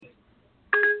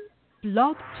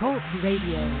Blog Talk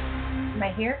Radio. Am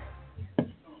I here?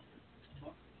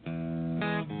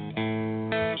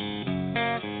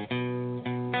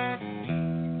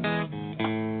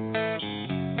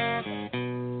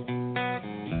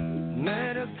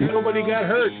 Nobody got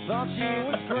hurt. Thought she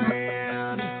was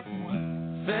grand.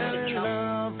 Fell in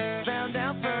love, found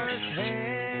out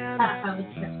firsthand.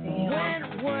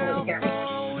 Went well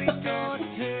before we thought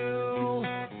to.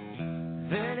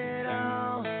 Then it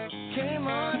all came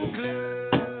unglued.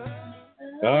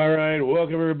 All right,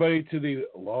 welcome everybody to the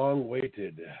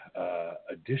long-awaited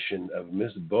edition of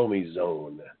Miss Bomey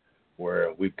Zone,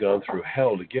 where we've gone through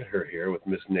hell to get her here with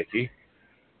Miss Nikki.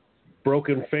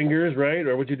 Broken fingers, right?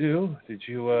 Or what'd you do? Did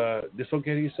you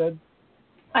dislocate it, you said?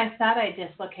 I thought I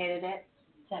dislocated it.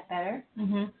 Is that better?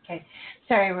 Mm-hmm. Okay.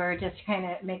 Sorry, we're just kind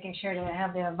of making sure to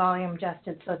have the volume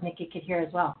adjusted so Nikki could hear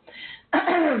as well.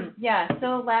 Yeah,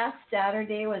 so last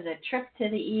Saturday was a trip to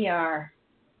the ER.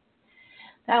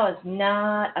 That was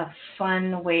not a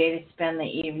fun way to spend the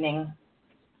evening.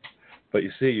 But you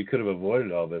see, you could have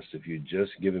avoided all this if you'd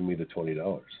just given me the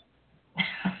 $20.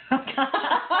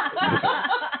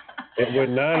 It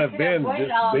would not have been this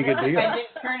big a deal. I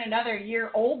didn't turn another year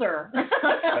older.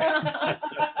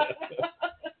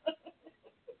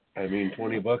 I mean,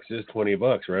 $20 is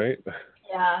 $20, right?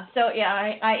 Yeah. So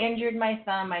yeah, I injured my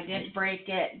thumb. I didn't break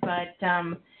it, but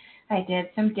I did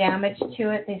some damage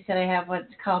to it. They said I have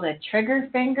what's called a trigger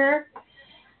finger.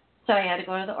 So I had to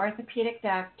go to the orthopedic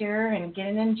doctor and get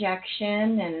an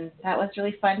injection, and that was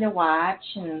really fun to watch.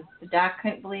 And the doc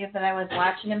couldn't believe that I was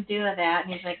watching him do that.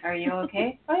 And he's like, "Are you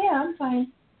okay?" "Oh yeah, I'm fine."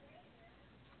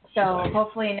 So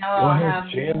hopefully now I'll have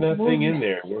jam that thing in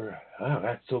there. Oh,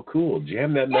 that's so cool.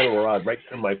 Jam that metal rod right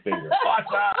through my finger.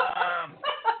 Awesome.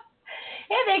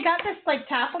 Yeah, they got this like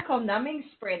topical numbing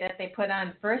spray that they put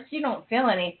on. First, you don't feel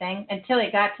anything until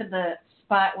it got to the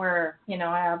spot where, you know,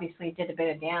 I obviously did a bit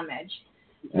of damage.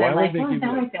 And Why I'm would like, they oh, give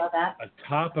now you I feel that. a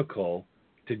topical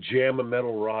to jam a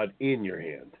metal rod in your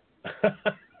hand?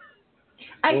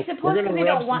 I suppose we're going they to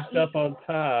rub don't want some stuff on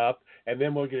top, and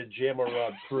then we're going to jam a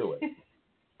rod through it.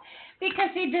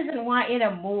 Because he doesn't want you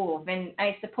to move, and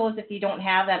I suppose if you don't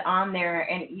have that on there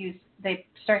and they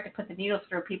start to put the needles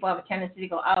through, people have a tendency to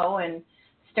go, oh, and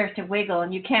start to wiggle,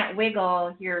 and you can't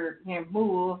wiggle your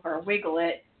move or wiggle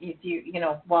it if you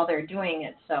know while they're doing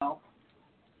it. So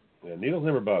yeah, needles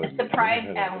never bothered me. The surprise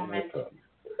element.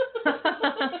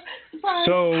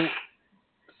 So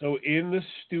in the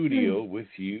studio with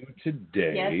you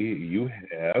today, yes. You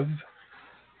have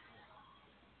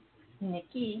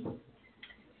Nikki.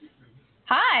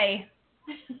 Hi.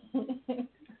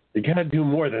 You got to do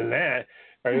more than that.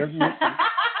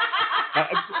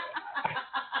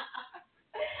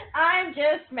 I'm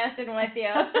just messing with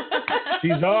you.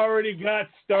 She's already got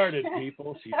started,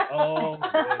 people. She's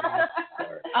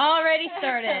already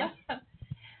started.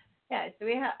 Yeah, so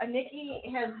we have Nikki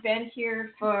has been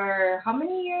here for how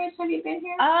many years have you been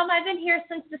here? I've been here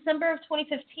since December of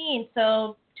 2015,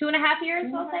 so 2.5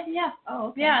 years, I'll say. Yeah. Oh,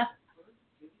 okay. Yeah.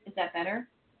 Is that better?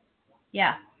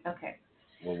 Yeah. Okay.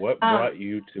 Well, what brought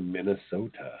you to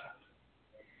Minnesota?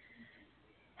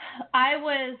 I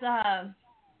was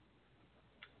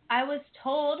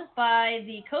told by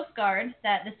the Coast Guard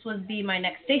that this would be my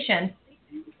next station.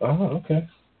 Oh, okay.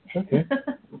 Okay.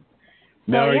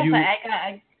 Now, are yes, you?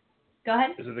 I go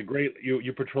ahead. Is it the Great?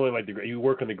 You're patrolling you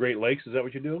work on the Great Lakes? Is that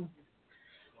what you're doing?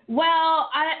 Well,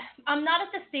 I'm not at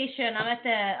the station. I'm at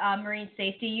the Marine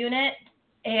Safety Unit,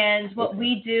 and what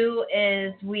we do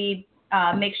is we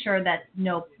make sure that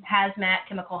no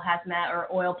chemical hazmat, or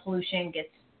oil pollution gets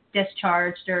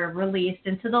discharged or released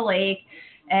into the lake,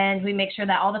 and we make sure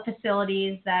that all the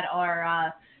facilities that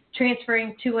are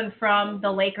transferring to and from the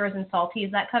Lakers and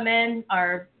salties that come in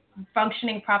are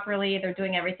functioning properly. They're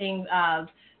doing everything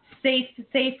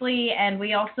safely, and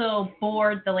we also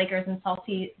board the Lakers and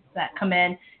salties that come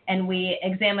in, and we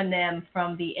examine them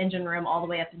from the engine room all the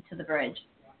way up into the bridge.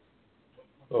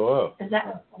 Oh, wow. Is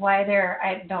that why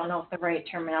I don't know if the right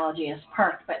terminology is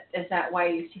parked, but is that why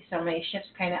you see so many ships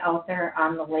kind of out there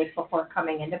on the lake before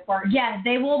coming into port? Yeah,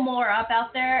 they will moor up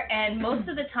out there, and most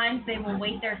of the times they will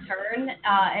wait their turn,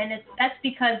 and that's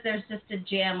because there's just a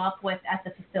jam up at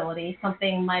the facility.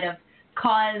 Something might have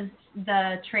caused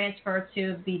the transfer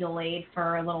to be delayed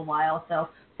for a little while, so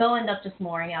they'll end up just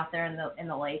mooring out there in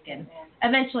the lake, and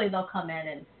eventually they'll come in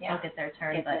and they'll get their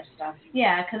turn. Their stuff.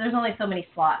 Yeah, because there's only so many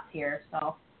slots here,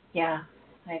 so. Yeah,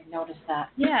 I've noticed that.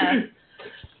 Yeah.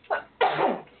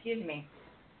 Excuse me.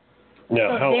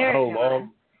 Now, So how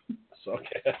long?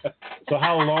 So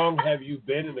how long have you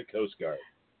been in the Coast Guard?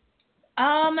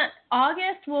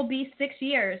 August will be 6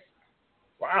 years.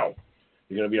 Wow.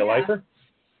 You're going to be a lifer?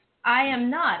 I am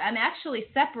not. I'm actually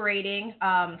separating.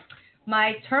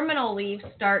 My terminal leave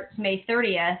starts May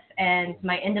 30th, and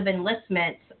my end of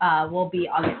enlistment will be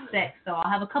August 6th. So I'll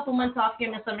have a couple months off here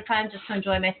in the summertime just to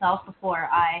enjoy myself before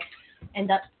I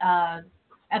end up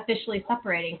officially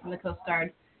separating from the Coast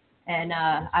Guard. And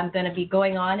I'm going to be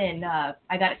going on, and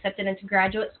I got accepted into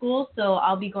graduate school, so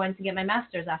I'll be going to get my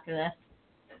master's after this.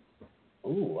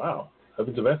 Oh, wow.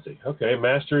 Heavens of Betsy. Okay,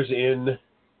 master's in...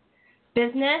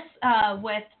 Business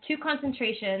with 2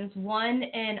 concentrations, one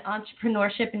in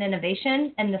entrepreneurship and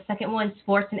innovation, and the second one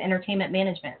sports and entertainment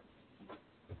management.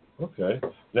 Okay.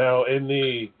 Now, in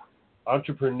the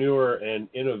entrepreneur and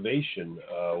innovation,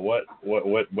 what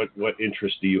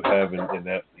interest do you have in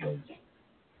that field?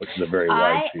 Which is a very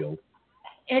wide field.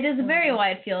 It is a very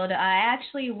wide field. I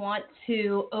actually want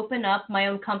to open up my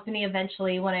own company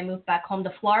eventually when I move back home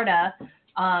to Florida,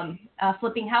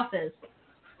 flipping houses.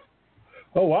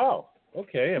 Oh, wow.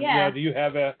 Okay. Yeah. Now, do you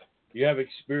have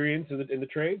experience in the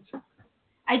trades?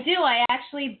 I do. I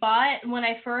actually bought, when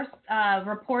I first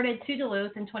reported to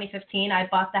Duluth in 2015, I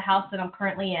bought the house that I'm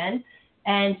currently in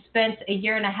and spent a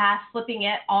year and a half flipping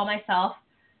it all myself,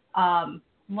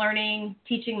 learning,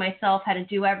 teaching myself how to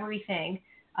do everything,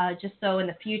 just so in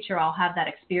the future I'll have that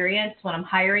experience when I'm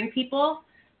hiring people.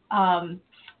 And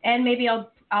maybe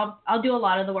I'll do a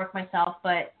lot of the work myself,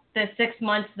 but the 6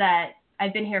 months that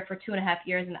I've been here for 2.5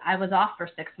 years, and I was off for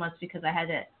 6 months because I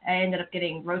ended up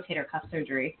getting rotator cuff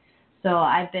surgery. So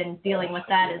I've been dealing with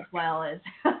that as well as,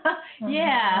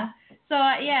 yeah. So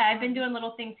I've been doing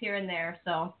little things here and there.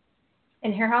 So.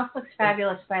 And your house looks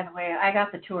fabulous, by the way. I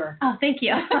got the tour. Oh, thank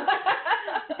you.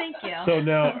 Thank you. So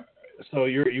now,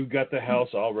 you got the house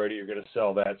already. You're going to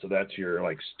sell that, so that's your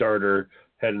like starter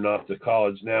heading off to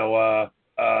college. Now,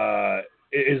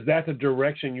 is that the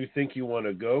direction you think you want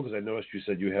to go? Because I noticed you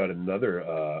said you had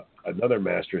another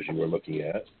master's you were looking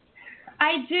at.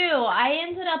 I do. I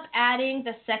ended up adding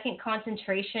the second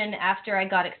concentration after I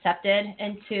got accepted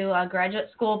into graduate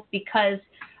school because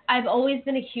I've always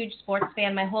been a huge sports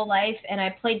fan my whole life, and I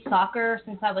played soccer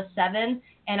since I was 7,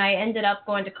 and I ended up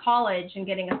going to college and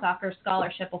getting a soccer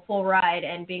scholarship, a full ride,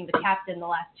 and being the captain the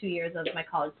last 2 years of my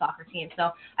college soccer team.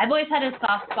 So I've always had a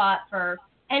soft spot for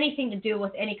anything to do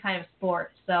with any kind of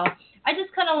sport. So I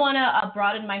just kind of want to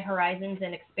broaden my horizons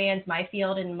and expand my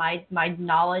field and my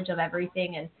knowledge of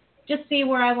everything and just see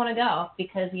where I want to go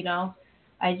because,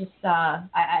 I just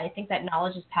I think that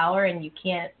knowledge is power, and you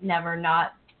can't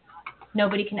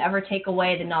nobody can ever take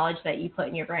away the knowledge that you put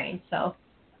in your brain. So.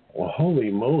 Well, holy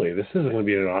moly, this is going to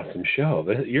be an awesome show.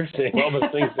 You're saying all the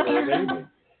things that are amazing.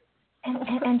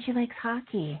 And she likes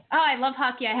hockey. Oh, I love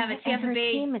hockey. I have a Tampa her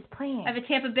Bay team is playing. I have a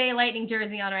Tampa Bay Lightning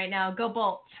jersey on right now. Go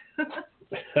Bolts.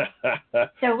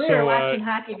 So we were watching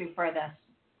hockey before this.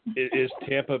 Is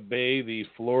Tampa Bay the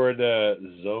Florida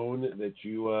zone that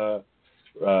you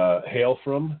hail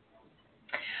from?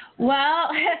 Well,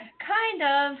 kind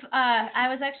of. I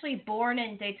was actually born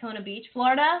in Daytona Beach,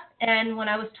 Florida, and when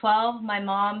I was 12, my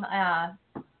mom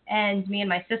and me and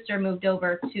my sister moved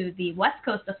over to the west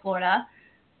coast of Florida,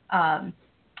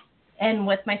 and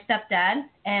with my stepdad,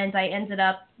 and I ended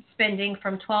up spending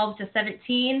from 12 to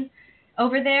 17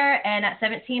 over there, and at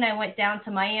 17, I went down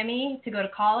to Miami to go to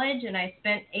college, and I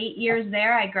spent 8 years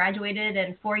there. I graduated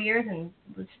in 4 years and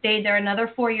stayed there another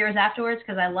 4 years afterwards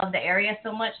because I love the area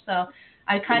so much, so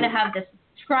I kind of have this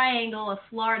triangle of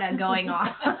Florida going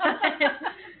on.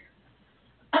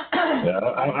 Yeah,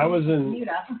 I was in.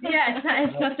 Bermuda. Yeah,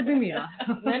 it's not the Bermuda.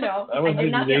 No, I was did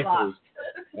in not get Naples. lost.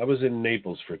 I was in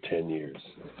Naples for 10 years.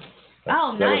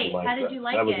 Oh, That nice. was How did you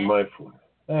like that it? was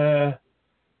my.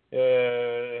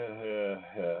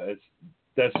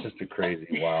 That's just a crazy,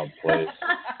 wild place.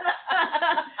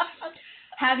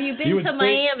 Have you been You would to think-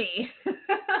 Miami?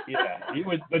 Yeah, you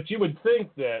would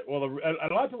think that. Well, a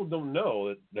lot of people don't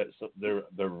know that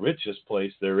the richest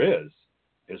place there is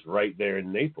right there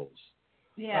in Naples.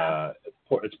 Yeah.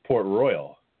 It's Port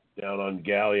Royal down on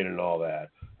Galleon and all that.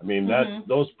 I mean, Mhm.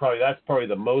 that's probably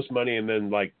the most money, and then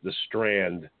like the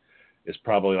Strand is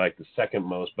probably like the second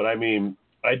most. But I mean,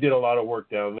 I did a lot of work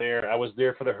down there. I was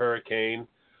there for the hurricane.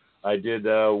 I did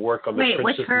work on the Wait,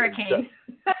 which Princess hurricane?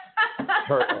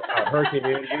 Hurricane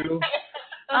Andrew.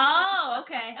 Oh,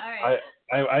 okay. All right.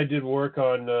 I did work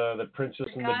on the Princess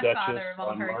and the Duchess Godfather of all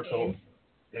on Marco. hurricanes.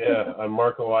 Yeah, on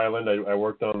Marco Island. I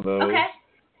worked on those. Okay.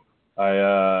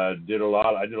 I did a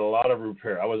lot of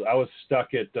repair. I was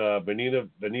stuck at Bonita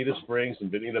Springs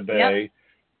and Bonita Bay,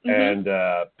 Mhm.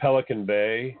 and Pelican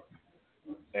Bay,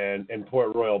 and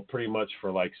Port Royal pretty much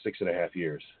for like 6.5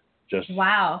 years. Just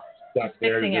Wow. stuck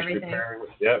there, fixing just everything. repairing.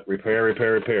 Yep,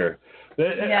 repair.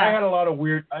 Yeah.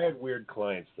 I had weird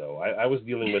clients though. I was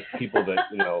dealing with people that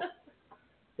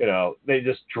they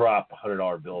just drop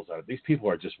 $100 bills out. These people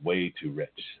are just way too rich.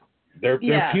 They're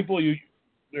people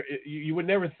you would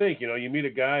never think. You meet a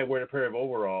guy wearing a pair of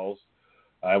overalls.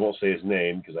 I won't say his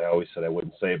name because I always said I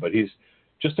wouldn't say, but he's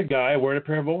just a guy wearing a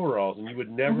pair of overalls, and you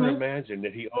would never imagine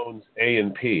that he owns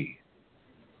A&P,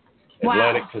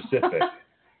 Atlantic Pacific.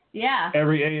 Yeah.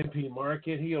 Every A&P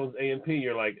market, he owns A&P.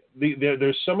 You're like,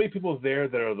 there's so many people there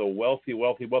that are the wealthy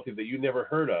that you never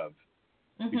heard of.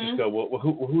 You just go, well,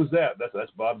 who's that?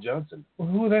 That's Bob Johnson. Well,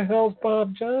 who the hell's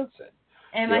Bob Johnson?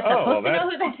 Am I supposed to know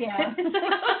who that is?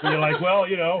 And you're like, well,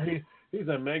 he's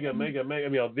a mega.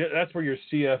 That's where your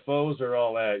CFOs are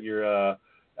all at. Your,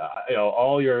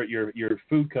 all your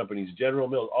food companies, General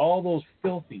Mills, all those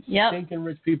filthy, stinking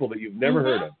rich people that you've never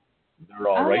heard of. They're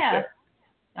all there.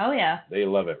 Oh, yeah. They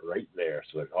love it right there.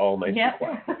 So it's all nice and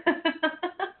quiet.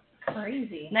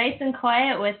 Crazy. Nice and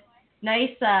quiet with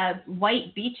nice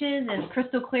white beaches and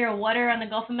crystal clear water on the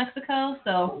Gulf of Mexico.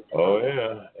 So. Oh,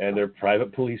 yeah. And their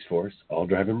private police force, all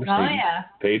driving Mercedes. Oh, yeah.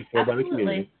 Paid for by the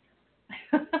community.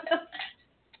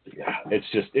 Yeah, it's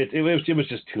just it was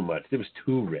just too much. It was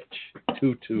too rich,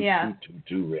 too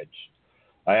rich.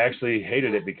 I actually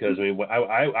hated it because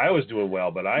I was doing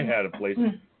well, but I had a place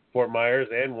in Fort Myers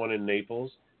and one in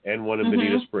Naples and one in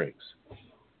Bonita Springs,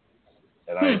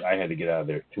 and I had to get out of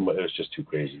there. Too much. It was just too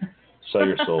crazy. Sell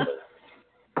your soul there.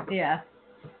 Yeah.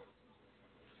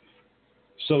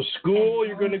 So school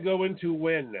you're going to go into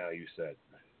when now? You said.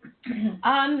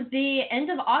 The end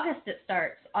of August it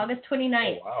starts. August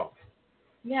 29th. Oh, wow.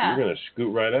 Yeah. You're gonna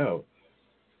scoot right out.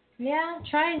 Yeah,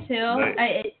 trying to.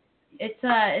 Nice.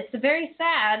 It's very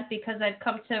sad because I've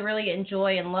come to really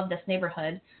enjoy and love this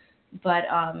neighborhood, but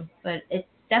it's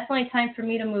definitely time for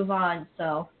me to move on.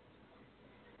 So.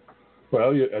 Well,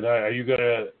 are you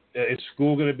gonna? Is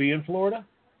school gonna be in Florida?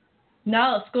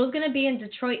 No, school's gonna be in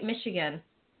Detroit, Michigan.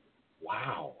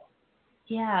 Wow.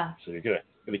 Yeah. So you're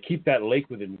gonna keep that lake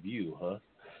within view, huh?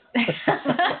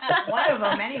 One of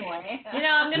them, anyway.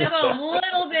 I'm going to go a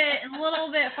little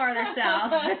bit farther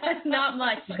south. Not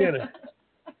much. You're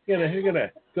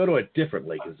gonna go to a different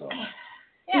lake, is all.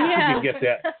 Yeah.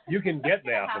 You can get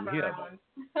that from here.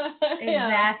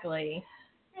 Exactly.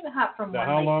 I'm gonna hop from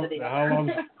now, one lake to the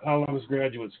other. how long is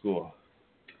graduate school?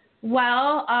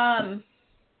 Well,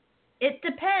 it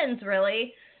depends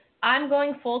really. I'm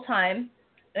going full time.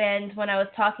 And when I was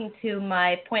talking to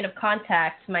my point of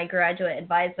contact, my graduate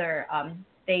advisor,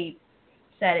 they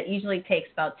said it usually takes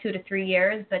about 2 to 3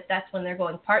 years, but that's when they're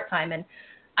going part-time. And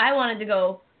I wanted to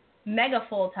go mega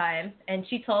full-time, and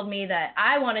she told me that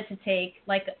I wanted to take,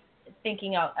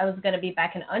 thinking I was going to be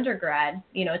back in undergrad,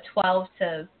 12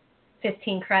 to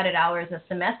 15 credit hours a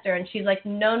semester. And she's like,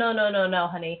 no,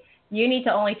 honey. You need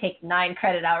to only take 9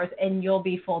 credit hours, and you'll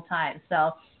be full-time.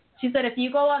 So she said, if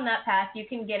you go on that path, you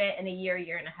can get it in a year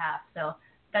and a half. So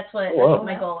that's what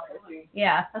my goal is.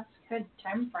 Yeah. That's a good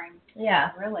time frame.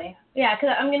 Yeah. Really. Yeah,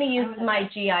 because I'm going to use my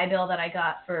GI Bill that I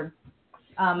got for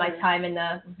my time in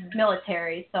the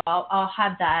military. So I'll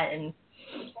have that and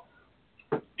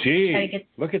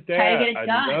look at that. Try to get it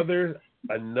done.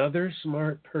 Another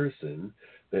smart person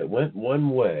that went one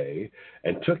way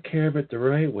and took care of it the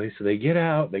right way, so they get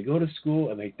out, they go to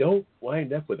school, and they don't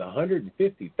wind up with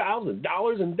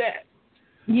 $150,000 in debt.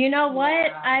 You know what?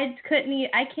 Yeah. I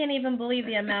can't even believe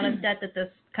the amount of debt that this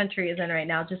country is in right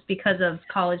now just because of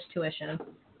college tuition.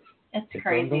 It's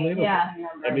crazy. Unbelievable. Yeah.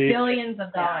 Billions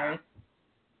of dollars.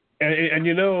 And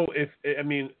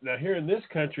now here in this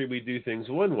country we do things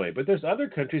one way, but there's other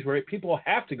countries where people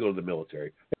have to go to the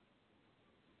military.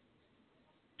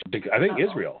 I think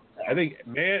Israel. I think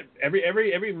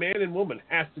every man and woman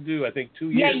has to do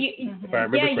 2 years. If I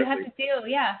remember correctly. You have to do.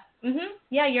 Yeah.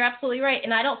 Yeah, you're absolutely right.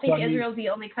 And I don't think Israel's the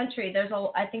only country.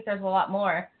 I think there's a lot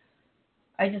more.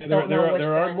 I just don't know which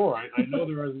there are more. I know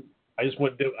there are.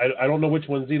 I don't know which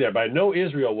ones either, but I know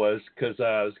Israel was because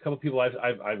there's a couple of people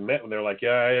I've met when they're like,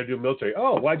 yeah, I do military.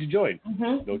 Oh, why'd you join?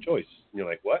 No choice. And you're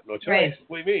like, what? No choice? Right.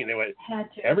 What do you mean? They went,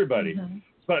 everybody.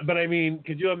 But I mean,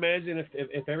 could you imagine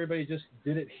if everybody just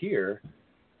did it here?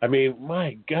 I mean,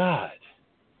 my God,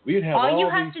 we'd have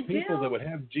all these people that would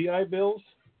have GI Bills.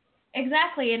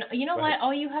 Exactly, and you know what?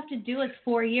 All you have to do is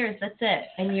 4 years. That's it,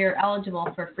 and you're eligible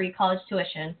for free college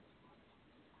tuition.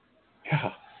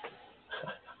 Yeah,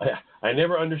 I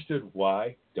never understood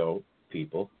why don't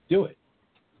people do it.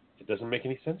 It doesn't make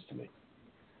any sense to me.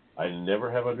 I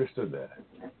never have understood that.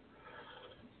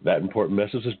 That important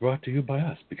message is brought to you by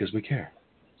us because we care.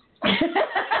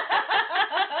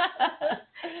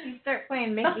 You start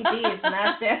playing Mickey D's and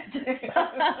that's it.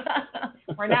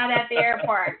 We're not at the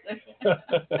airport.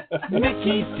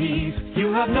 Mickey D's,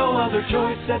 you have no other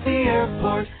choice at the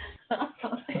airport.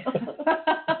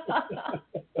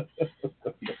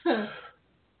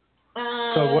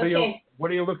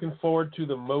 looking forward to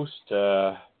the most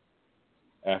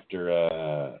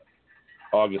after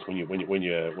August when you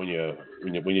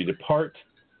depart,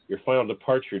 your final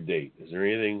departure date? Is there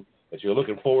anything that you're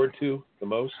looking forward to the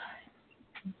most?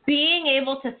 Being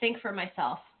able to think for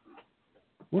myself.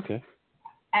 Okay.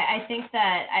 I think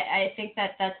that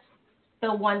that's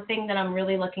the one thing that I'm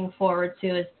really looking forward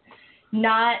to, is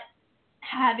not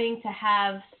having to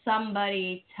have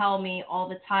somebody tell me all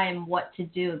the time what to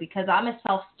do, because I'm a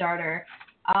self-starter.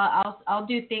 I'll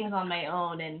do things on my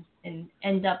own and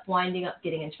end up winding up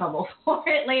getting in trouble for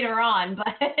it later on.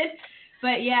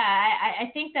 But yeah,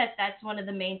 I think that that's one of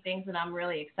the main things that I'm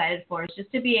really excited for, is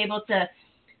just to be able to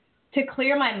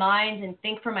clear my mind and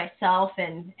think for myself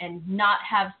and not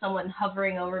have someone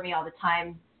hovering over me all the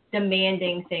time,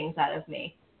 demanding things out of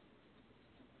me.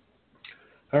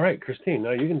 All right, Christine,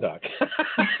 now you can talk.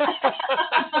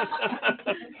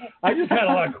 I just had a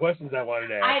lot of questions I wanted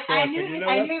to ask. I knew he was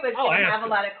going to have a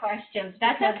lot of questions.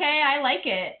 That's okay. I like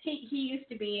it. He used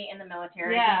to be in the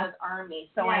military. Yeah. He was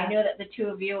Army, so Yeah. I knew that the two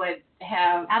of you would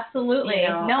have Absolutely.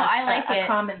 I like a it.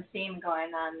 common theme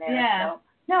going on there. Yeah. So.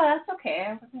 No, that's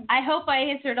okay. I hope I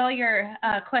answered all your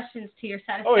questions to your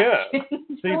satisfaction. Oh yeah.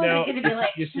 See now, Going to be like,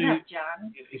 you shut see, up,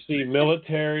 John. you see,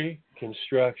 military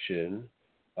construction.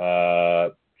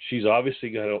 She's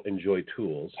obviously going to enjoy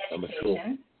tools.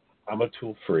 Education. I'm a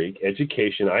tool freak.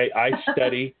 Education. I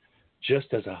study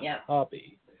just as a Yep.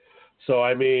 hobby. So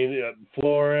I mean,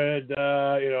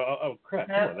 Florida. Oh crap!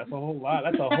 Come on, that's a whole lot.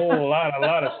 That's a whole lot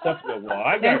of stuff to go on.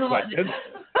 I've got questions.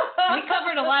 We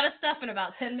covered a lot of stuff in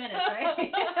about 10 minutes,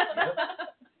 right?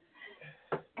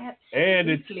 And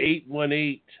it's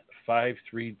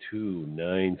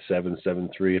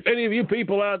 818-532-9773. If any of you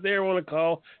people out there want to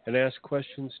call and ask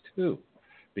questions too,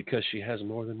 because she has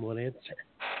more than one answer.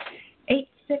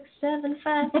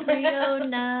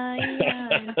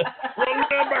 867-530-99. Wrong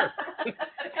number.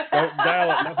 Don't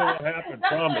dial it. Nothing will happen.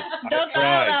 Promise. Don't I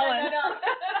tried. dial that one.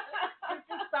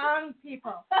 It's a song,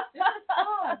 people.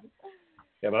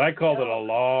 Yeah, but I called it a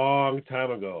long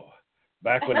time ago,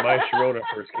 back when My Sharona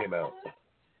first came out. Oh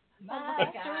my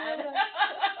God.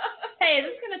 Hey, is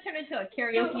this going to turn into a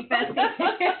karaoke fest?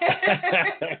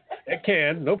 It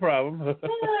can, no problem.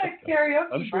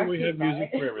 Karaoke. I'm sure we have music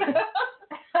for everything.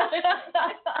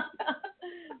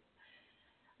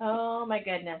 Oh my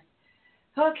goodness.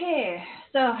 Okay,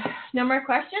 so no more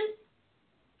questions?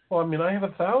 Well, I mean, I have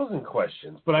 1,000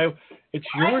 questions, but it's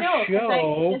your I know, 'cause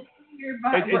show. It's your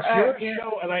your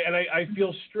show, and I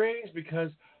feel strange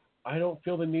because I don't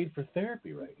feel the need for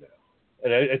therapy right now,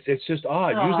 and it's just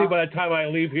odd. Aww. Usually, by the time I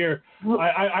leave here, I'm We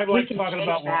like can talking change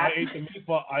about when that.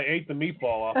 I ate the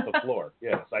meatball off the floor.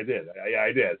 Yes, I did. Yeah,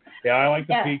 I did. Yeah, I like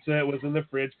the Yeah. pizza. It was in the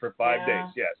fridge for 5 Yeah.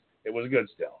 days. Yes, it was good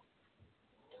still.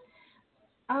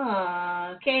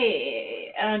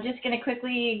 Okay, I'm just going to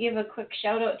quickly give a quick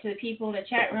shout out to the people in the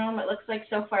chat room. It looks like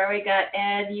so far we got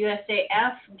Ed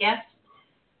USAF, guest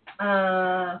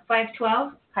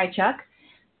 512, hi Chuck,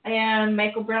 and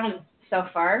Michael Brown so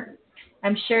far.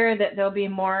 I'm sure that there'll be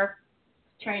more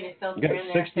trying to filter You got in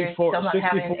there. if they're 64 still not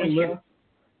having an issue.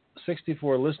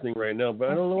 64 listening right now, but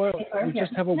I don't know why. We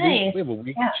just have a Nice. we have a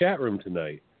weak Yeah. chat room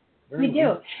tonight. We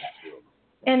do.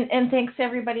 And thanks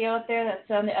everybody out there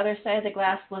that's on the other side of the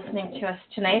glass listening to us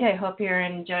tonight. I hope you're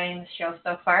enjoying the show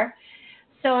so far.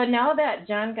 So now that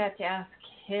John got to ask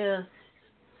his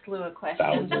slew of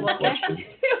questions, 1,000 we'll get questions. to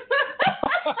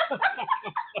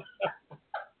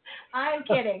I'm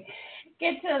kidding.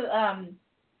 Get to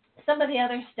some of the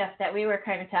other stuff that we were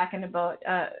kind of talking about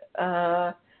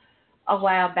a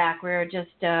while back. We were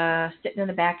just sitting in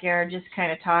the backyard, just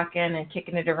kind of talking and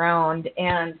kicking it around,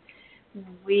 and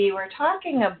we were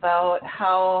talking about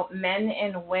how men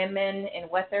and women and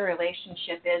what their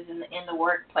relationship is in the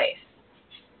workplace.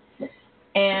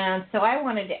 And so I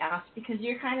wanted to ask, because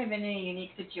you're kind of in a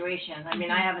unique situation. I mean,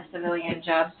 I have a civilian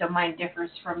job, so mine differs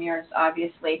from yours,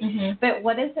 obviously. Mm-hmm. But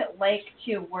what is it like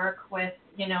to work with,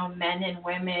 men and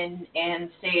women and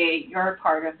say your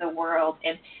part of the world?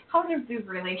 And how do the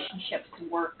relationships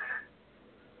work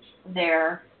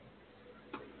there?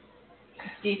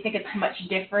 Do you think it's much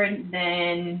different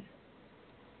than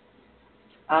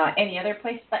any other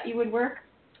place that you would work?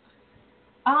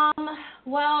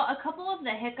 Well, a couple of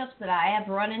the hiccups that I have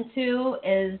run into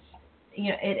is,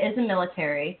 it is a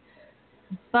military,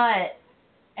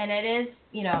 and it is,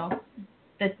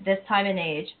 this time and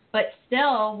age, but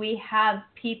still we have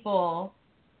people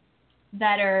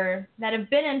that have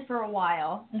been in for a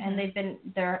while, Mm-hmm. and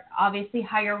they're obviously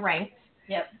higher ranked.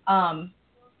 Yep.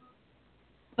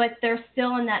 But they're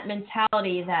still in that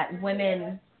mentality that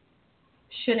women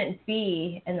shouldn't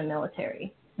be in the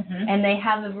military. Mhm. And they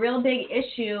have a real big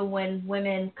issue when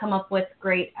women come up with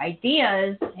great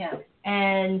ideas Yeah.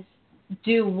 and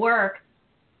do work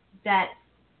that's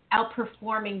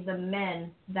outperforming the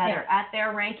men that Yeah. are at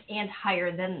their rank and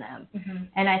higher than them. Mhm.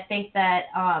 And I think that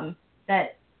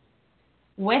that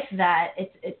with that,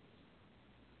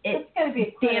 it's gotta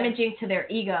be damaging to their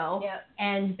ego, Yeah.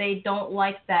 and they don't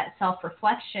like that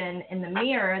self-reflection in the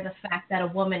mirror, the fact that a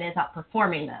woman is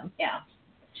outperforming them. Yeah.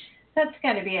 That's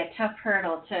got to be a tough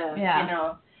hurdle to,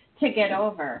 Yeah. to get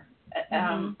over.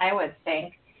 I would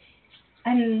think.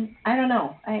 And I don't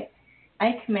know.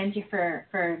 I commend you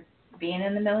for being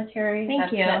in the military.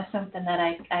 Thank you. That's something that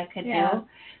I could do.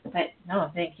 But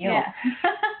no, thank you. Yeah.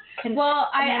 And- Well,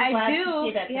 and I'm glad I to do.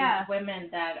 see that Yeah. there's women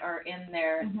that are in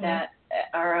there Mhm. that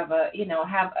are of a,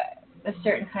 have a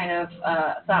certain kind of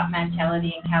thought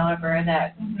mentality and caliber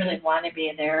that really want to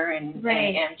be there and,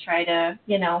 Right. and try to,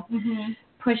 Mhm.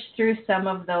 push through some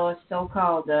of those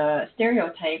so-called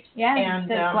stereotypes. Yeah, and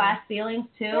the glass ceilings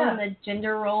too, yeah. and the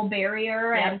gender role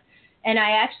barrier, Yep. and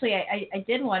I actually I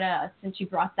did want to, since you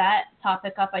brought that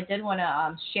topic up, I did want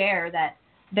to share that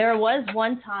there was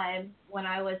one time when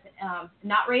I was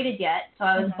not rated yet, so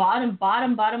I was Mhm.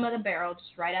 bottom of the barrel,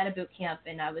 just right out of boot camp,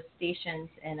 and I was stationed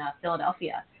in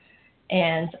Philadelphia,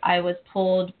 and I was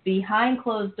pulled behind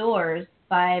closed doors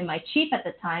by my chief at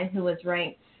the time, who was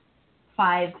ranked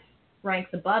 5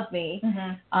 ranks above me.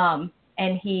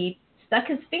 And he stuck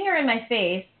his finger in my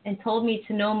face and told me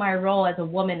to know my role as a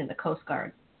woman in the Coast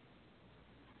Guard.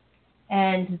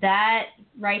 And that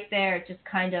right there just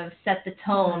kind of set the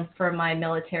tone for my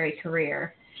military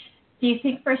career. Do you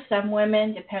think for some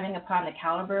women, depending upon the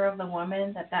caliber of the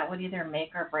woman, that would either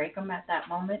make or break them at that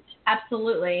moment?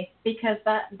 Absolutely. Because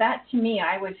that to me,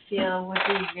 I would feel would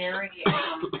be very,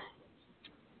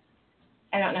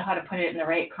 I don't know how to put it in the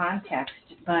right context,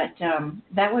 but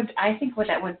that would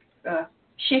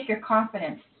shake your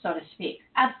confidence, so to speak.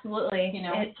 Absolutely.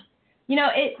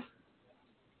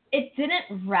 It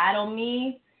didn't rattle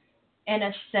me in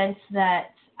a sense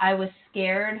that I was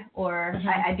scared or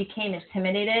I became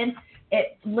intimidated.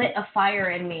 It lit a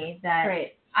fire in me that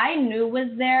Right. I knew was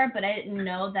there, but I didn't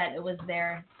know that it was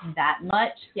there that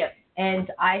much. Yep.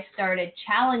 And I started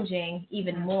challenging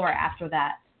even more after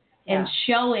that, and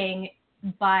showing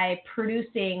by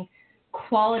producing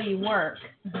quality work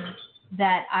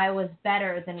that I was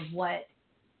better than what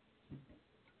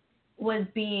was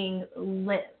being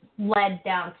led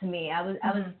down to me. I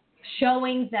was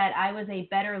showing that I was a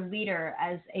better leader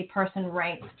as a person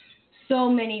ranked so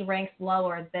many ranks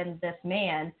lower than this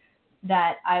man,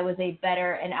 that I was a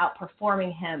better and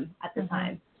outperforming him at the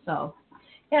time. So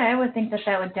yeah, I would think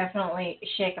that would definitely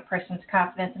shake a person's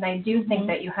confidence, and I do think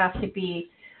that you have to be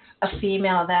a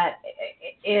female that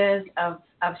is of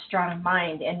strong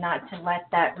mind and not to let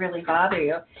that really bother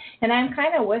you. And I'm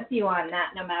kind of with you on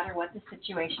that, no matter what the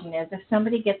situation is. If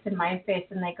somebody gets in my face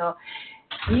and they go,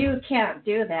 "You can't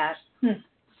do that,"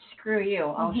 screw you,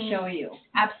 I'll show you.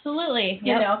 Absolutely.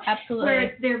 Absolutely.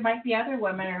 Where there might be other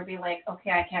women who be like,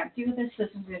 "Okay, I can't do this. This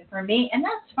isn't for me," and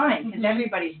that's fine because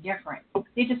everybody's different.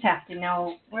 You just have to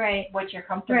know what you're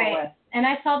comfortable with. And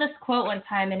I saw this quote one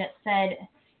time, and it said,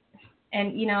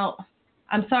 and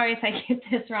I'm sorry if I get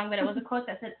this wrong, but it was a quote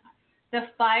that said, "The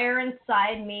fire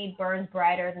inside me burns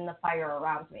brighter than the fire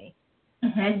around me."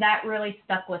 And that really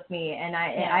stuck with me, and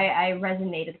I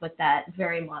resonated with that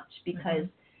very much, because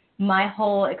my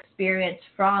whole experience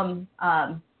from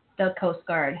the Coast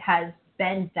Guard has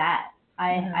been that.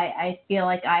 I feel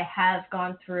like I have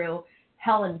gone through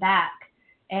hell and back,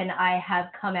 and I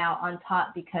have come out on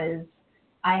top because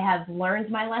I have learned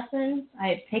my lessons. I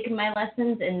have taken my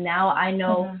lessons, and now I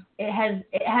know it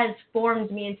has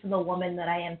formed me into the woman that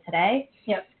I am today.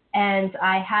 Yep. And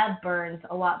I have burned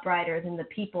a lot brighter than the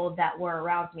people that were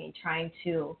around me trying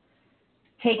to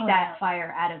take that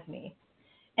fire out of me.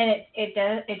 And it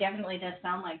definitely does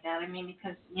sound like that. I mean,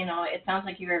 because it sounds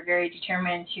like you were very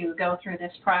determined to go through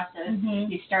this process.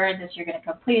 You started this, you're going to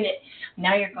complete it.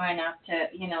 Now you're going off to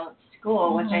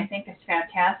school, which I think is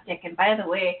fantastic. And by the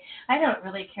way, I don't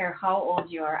really care how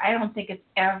old you are. I don't think it's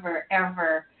ever.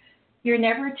 You're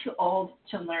never too old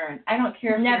to learn. I don't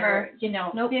care if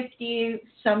you're 50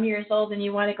 some years old and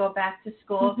you want to go back to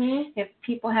school. If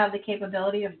people have the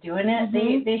capability of doing it,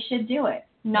 they should do it.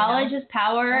 Knowledge is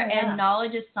power, and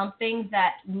knowledge is something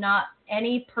that not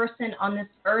any person on this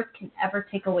earth can ever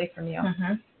take away from you.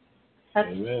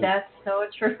 That's so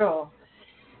true.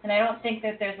 And I don't think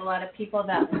that there's a lot of people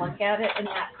that look at it in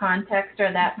that context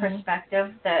or that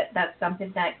perspective, that's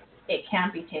something that it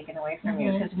can't be taken away from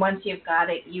you. Because once you've got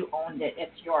it, you owned it.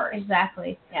 It's yours.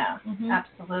 Exactly. Yeah,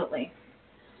 absolutely.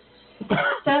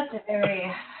 That's a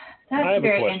very I That's have a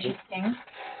very question. interesting.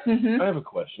 Mm-hmm. I have a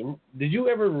question. Did you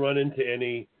ever run into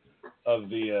any of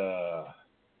the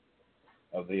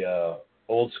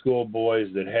old school boys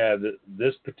that had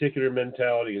this particular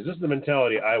mentality? Because this is the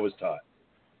mentality I was taught.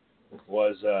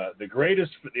 Was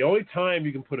the only time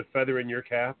you can put a feather in your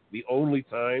cap, the only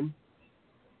time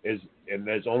this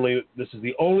is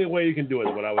the only way you can do it,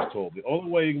 is what I was told. The only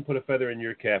way you can put a feather in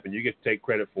your cap and you get to take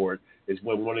credit for it is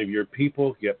when one of your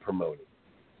people get promoted.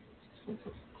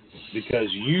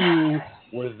 Because you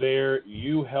were there,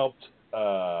 you helped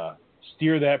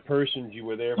steer that person, you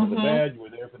were there for the bad, you were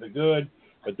there for the good,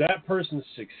 but that person's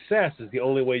success is the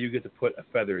only way you get to put a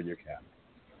feather in your cap.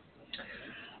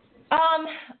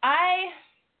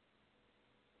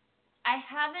 I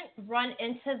haven't run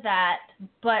into that,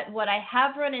 but what I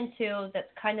have run into that's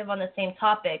kind of on the same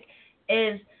topic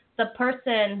is the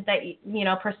person that,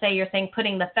 per se you're saying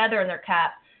putting the feather in their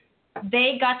cap,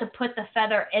 they got to put the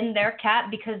feather in their cap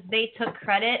because they took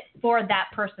credit for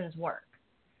that person's work.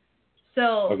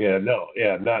 So okay,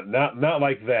 not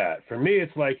like that. For me,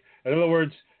 it's like, in other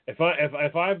words, if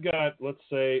I've got, let's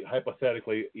say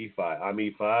hypothetically E5, I'm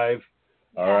E5.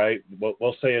 All right,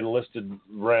 we'll say enlisted,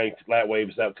 ranked, that way,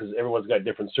 because everyone's got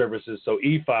different services. So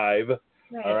E5, right.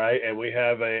 All right, and we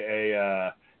have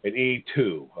an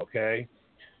E2, okay,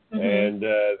 and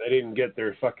they didn't get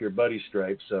their fuck your buddy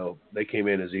stripe, so they came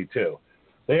in as E2.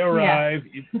 They arrive,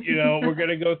 we're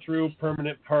gonna go through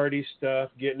permanent party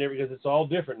stuff, getting everything, because it's all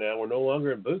different now. We're no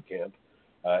longer in boot camp.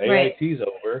 AIT's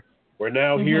over. We're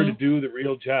now here to do the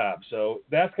real job. So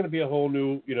that's going to be a whole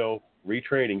new,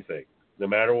 retraining thing, no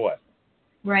matter what.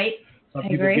 Right. Some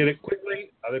people get it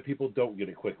quickly. Other people don't get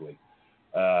it quickly.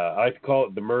 I like to call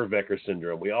it the Mervecker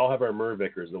syndrome. We all have our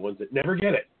Merveckers, the ones that never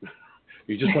get it.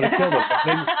 You just want to kill them.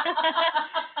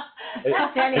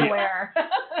 That's anywhere.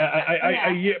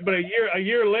 But a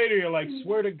year later, you're like,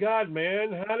 swear to God,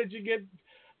 man, how did you get?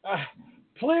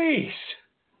 Please,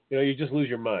 you just lose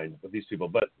your mind with these people.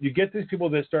 But you get these people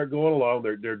that start going along.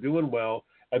 They're doing well,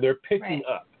 and they're picking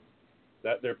up.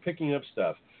 They're picking up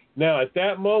stuff. Now, at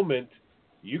that moment,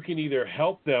 you can either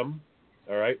help them,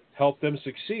 all right, help them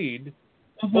succeed,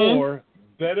 or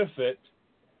benefit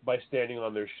by standing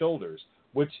on their shoulders,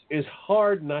 which is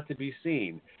hard not to be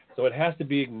seen. So it has to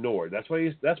be ignored. That's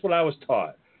what I was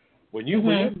taught. When you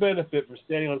benefit from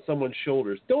standing on someone's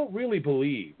shoulders, don't really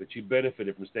believe that you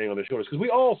benefited from standing on their shoulders, because we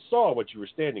all saw what you were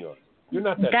standing on. You're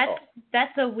not that tall.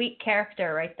 That's a weak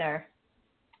character right there.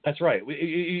 That's right.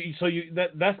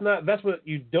 That's what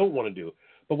you don't want to do.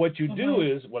 But what you do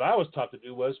is, what I was taught to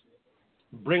do was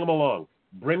bring them along.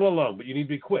 Bring them along, but you need to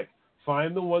be quick.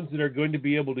 Find the ones that are going to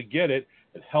be able to get it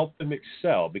and help them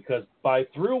excel, because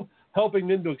through helping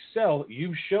them to excel,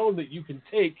 you've shown that you can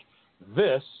take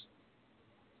this,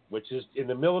 which is in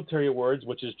the military words,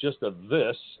 which is just a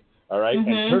this, all right,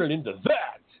 and turn it into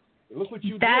that. And look what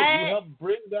you did. You helped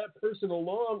bring that person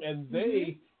along, and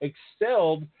they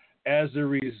excelled as a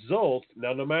result.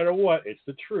 Now, no matter what, it's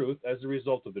the truth. As a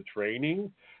result of the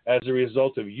training, as a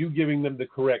result of you giving them the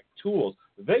correct tools,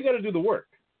 they got to do the work.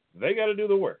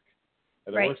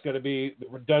 And the work's got to be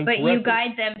done correctly. But you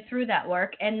guide them through that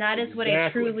work, and that is what a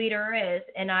true leader is.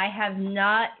 And I have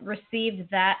not received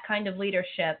that kind of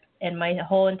leadership in my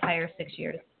whole entire 6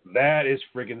 years. That is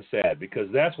friggin' sad, because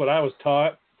that's what I was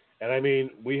taught. And I mean,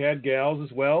 we had gals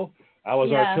as well. I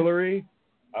was artillery.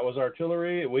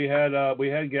 We had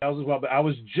gals as well, but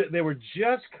they were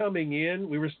just coming in.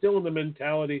 We were still in the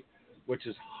mentality, which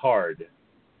is hard.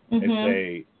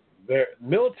 Military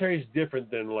is different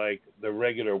than like the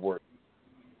regular work.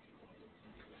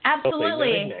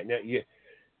 Absolutely.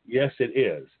 Yes, it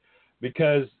is,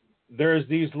 because there's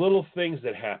these little things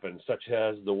that happen, such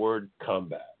as the word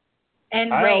combat.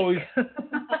 And rank.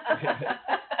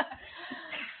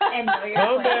 And know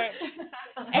your place.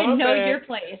 And know your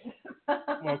place.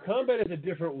 Well, combat is a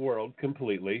different world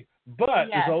completely, but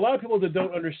there's a lot of people that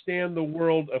don't understand the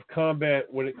world of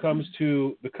combat when it comes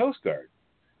to the Coast Guard,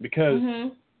 because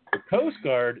the Coast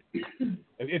Guard,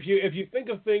 if you think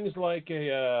of things like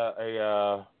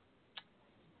a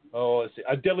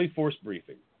deadly force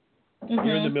briefing,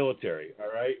 you're in the military, all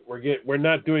right. We're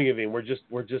not doing anything.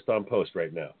 We're just on post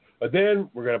right now. But then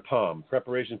we're going to POM,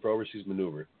 preparation for overseas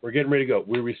maneuver. We're getting ready to go.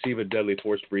 We receive a deadly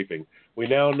force briefing. We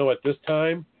now know at this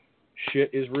time,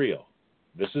 shit is real.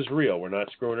 This is real. We're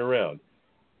not screwing around.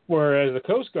 Whereas the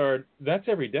Coast Guard, that's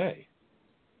every day.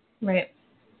 Right.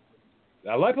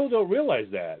 Now, a lot of people don't realize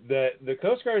that the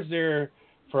Coast Guard's there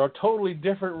for a totally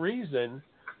different reason.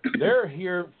 They're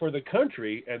here for the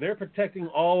country, and they're protecting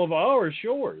all of our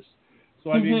shores.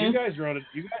 So I mean, you guys are on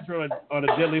a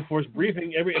deadly force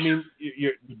briefing.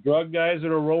 Your drug guys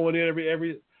that are rolling in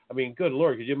every. I mean, good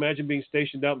Lord, could you imagine being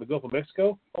stationed out in the Gulf of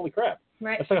Mexico? Holy crap.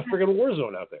 Right. That's like a friggin' war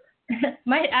zone out there.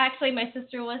 my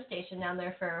sister was stationed down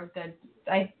there for a good,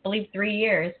 I believe, 3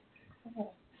 years.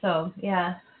 So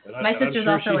yeah, my sister's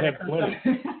I'm also sure she in had plenty.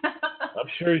 I'm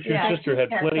sure your sister had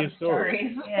plenty of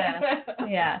stories.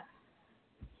 Yeah.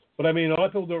 But I mean, a lot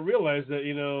of people don't realize that,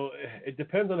 you know, it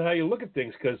depends on how you look at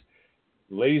things. Because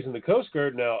ladies in the Coast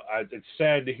Guard, now it's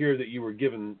sad to hear that you were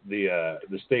given the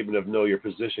statement of know your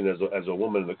position as a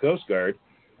woman in the Coast Guard.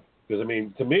 Because I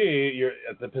mean, to me, you're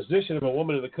at the position of a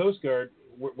woman in the Coast Guard.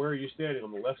 Where are you standing?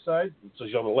 On the left side? So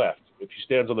she's on the left. If she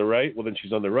stands on the right, well then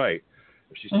she's on the right.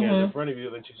 If she stands in front of you,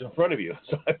 then she's in front of you.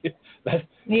 So I mean, that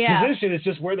position is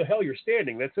just where the hell you're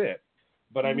standing. That's it.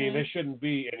 But I mean, there shouldn't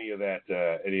be any of that.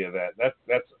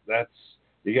 That's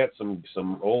you got some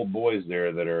old boys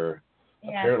there that are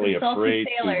apparently afraid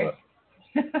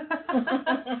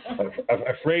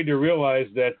afraid to realize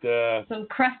that some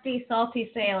crusty,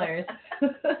 salty sailors.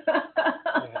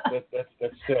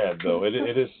 That's sad though.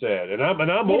 It is sad, and I'm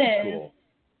old school.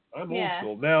 I'm old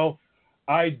school now.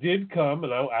 I did come,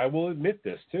 and I will admit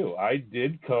this too. I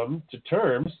did come to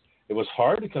terms. It was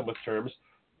hard to come with terms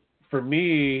for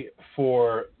me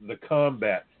for the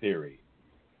combat theory.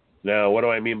 Now, what do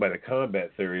I mean by the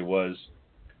combat theory was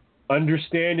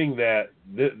understanding that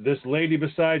this lady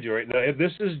beside you right now,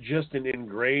 this is just an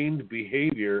ingrained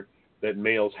behavior that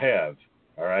males have.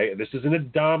 All right, this isn't a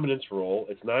dominance role.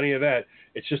 It's not any of that.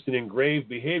 It's just an engraved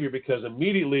behavior because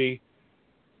immediately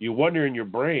you wonder in your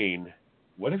brain,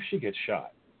 what if she gets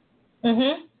shot?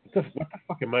 Mm-hmm. What the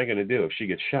fuck am I going to do if she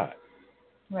gets shot?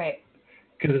 Right.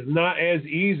 Because it's not as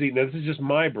easy. Now, this is just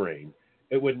my brain.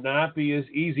 It would not be as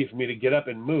easy for me to get up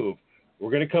and move.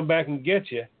 We're going to come back and get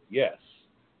you, yes.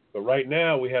 But right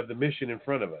now we have the mission in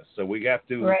front of us, so we have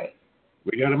to. Right.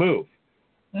 We got to move.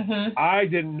 Mm-hmm. I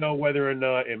didn't know whether or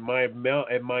not in my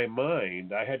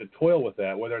mind I had to toil with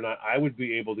that, whether or not I would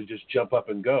be able to just jump up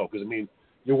and go. Because I mean,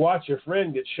 you watch your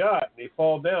friend get shot and they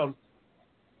fall down.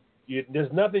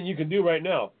 There's nothing you can do right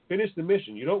now. Finish the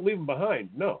mission. You don't leave them behind.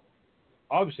 No,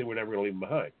 obviously we're never going to leave them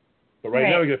behind. But right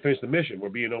now we got to finish the mission. We're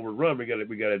being overrun. We got to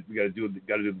do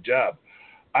the job.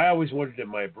 I always wondered in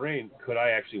my brain, could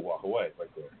I actually walk away right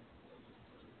there?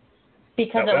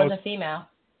 Because it was a female.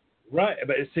 Right,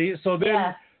 but see, so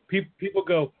then people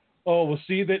go, oh, well,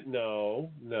 see that? No.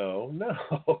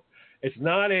 It's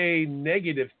not a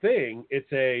negative thing.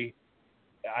 It's a,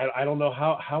 I don't know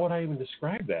how would I even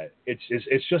describe that.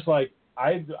 It's just like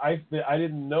I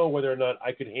didn't know whether or not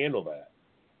I could handle that.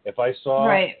 If I saw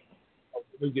a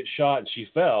woman get shot and she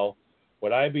fell,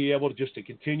 would I be able to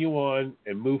continue on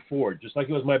and move forward? Just like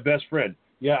it was my best friend.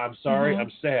 Yeah, I'm sorry,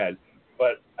 I'm sad,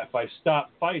 but if I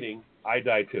stop fighting, I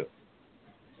die too.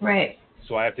 Right.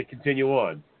 So I have to continue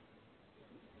on.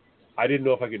 I didn't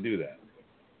know if I could do that.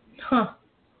 Huh.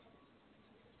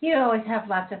 You always have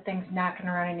lots of things knocking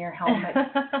around in your helmet.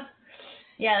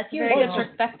 Yeah, that's a very good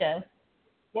perspective.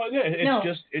 Well, yeah,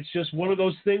 it's just one of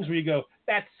those things where you go,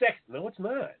 that's sex. No, it's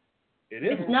not. It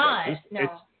isn't. It's not. It's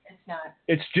not.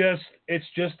 It's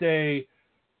just a.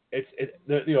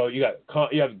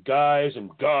 You have guys and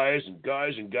guys and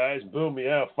guys and guys. Boom,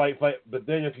 fight. But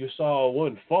then if you saw a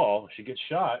woman fall, she gets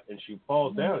shot and she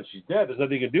falls down and she's dead. There's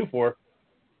nothing you can do for her.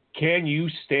 Can you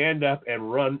stand up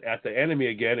and run at the enemy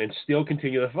again and still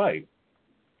continue the fight?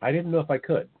 I didn't know if I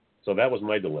could, so that was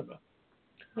my dilemma.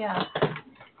 Yeah.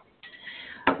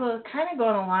 Well, kind of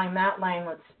going along that line,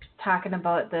 let's talking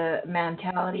about the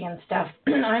mentality and stuff.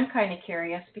 I'm kind of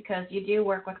curious because you do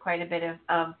work with quite a bit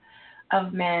of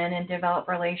men and develop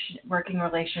working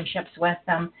relationships with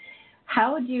them.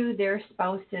 How do their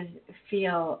spouses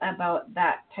feel about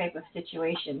that type of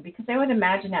situation? Because I would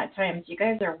imagine at times you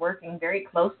guys are working very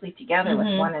closely together with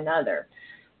one another.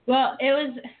 Well, it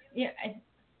was,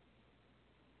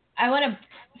 I want to,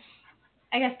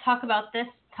 I guess, talk about this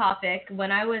topic. When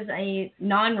I was a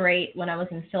non-rate, when I was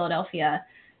in Philadelphia,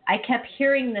 I kept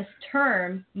hearing this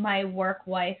term, my work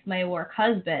wife, my work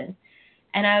husband.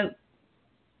 And I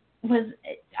really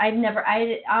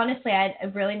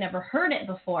never heard it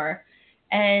before.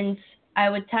 And I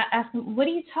would ask him, what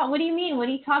do you mean? What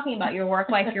are you talking about? Your work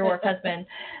wife, your work husband?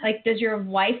 Like, does your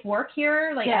wife work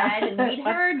here? Like, I didn't meet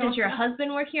her. Does your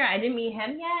husband work here? I didn't meet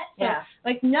him yet. So,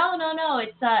 like, no.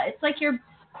 It's like your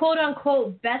quote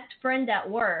unquote best friend at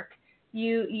work.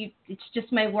 It's just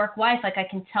my work wife. Like, I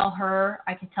can tell her,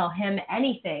 I can tell him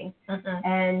anything.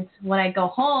 And when I go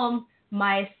home,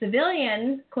 my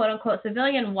civilian, quote unquote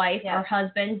civilian wife or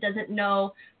husband doesn't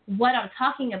know what I'm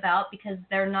talking about because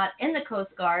they're not in the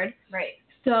Coast Guard. Right.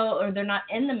 So, or they're not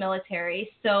in the military.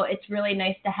 So it's really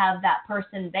nice to have that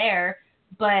person there.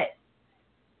 But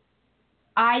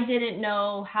I didn't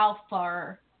know how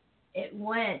far it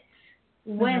went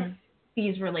with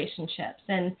these relationships.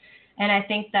 And I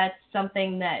think that's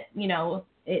something that,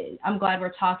 I'm glad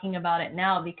we're talking about it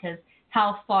now, because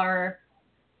how far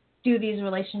do these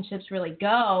relationships really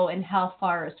go, and how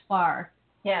far is far?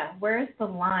 Yeah, where's the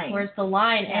line? Where's the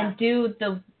line? Yeah. And do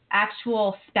the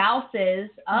actual spouses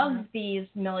of these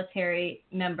military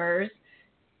members,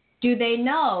 do they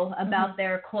know about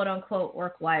their quote-unquote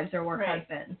work wives or work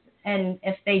husbands? And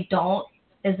if they don't,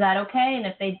 is that okay? And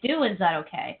if they do, is that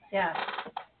okay? Yeah.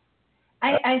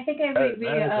 I think it would be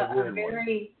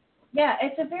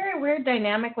it's a very weird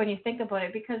dynamic when you think about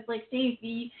it, because, like, Steve,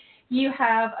 you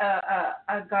have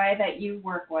a guy that you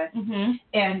work with,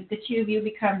 and the two of you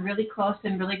become really close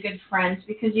and really good friends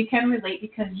because you can relate,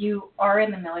 because you are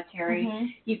in the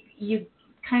military. You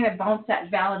kind of bounce that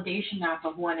validation off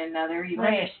of one another. You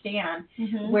understand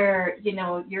where,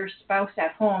 your spouse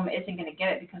at home isn't going to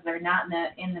get it because they're not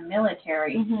in the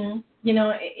military.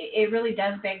 It really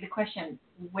does beg the question,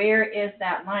 where is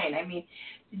that line? I mean,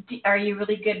 are you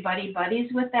really good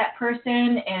buddies with that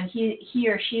person, and he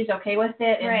or she's okay with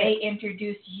it, and they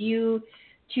introduce you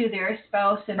to their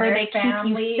spouse and their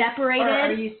family? Keep you separated? Or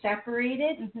are you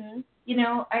separated?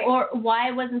 Or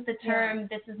why wasn't the term,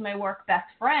 this is my work best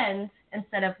friend,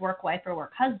 instead of work wife or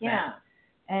work husband? Yeah.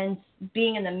 And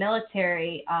being in the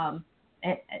military, I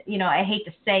hate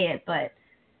to say it, but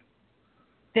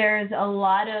there's a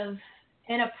lot of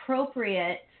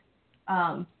inappropriate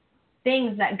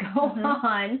things that go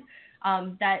on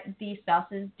that these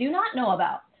spouses do not know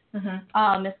about,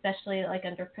 especially like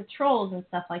under patrols and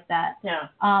stuff like that. Yeah.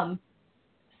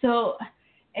 So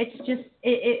it's just,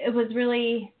 it was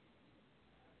really,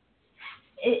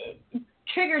 it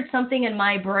triggered something in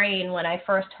my brain when I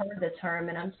first heard the term,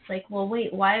 and I'm just like, well,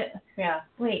 wait, why? Yeah.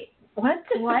 Wait. What?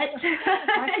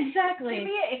 Exactly. To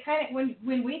me, it kind of,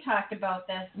 when we talked about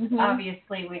this,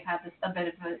 obviously we had a bit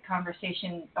of a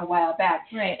conversation a while back.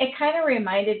 Right. It kind of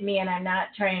reminded me, and I'm not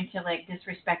trying to like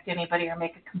disrespect anybody or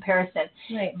make a comparison,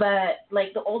 but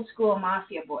like the old school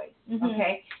mafia boys.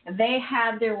 Okay, they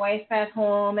had their wife at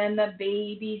home and the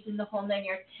babies and the whole 9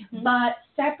 yards, but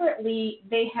separately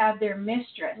they had their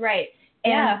mistress. Right.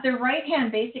 And the right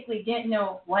hand basically didn't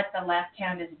know what the left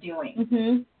hand is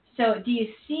doing. So do you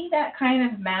see that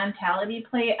kind of mentality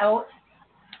play out?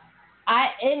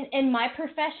 In my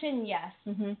profession, yes.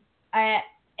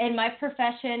 In my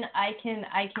profession, I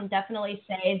can definitely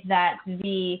say that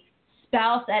the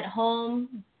spouse at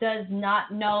home does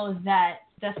not know that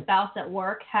the spouse at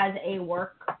work has a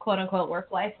quote unquote work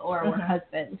wife or work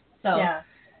husband. So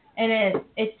and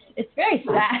it's very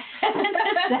sad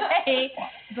to say,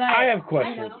 but I have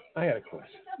questions. I got a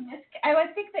question. I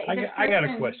would think that I got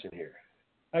a question here.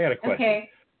 I got a question. Okay.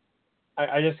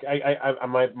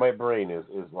 My brain is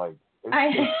like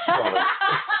it's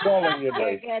swallowing in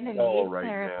my skull right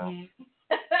now.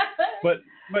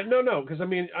 But no, because I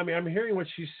mean I'm hearing what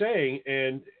she's saying,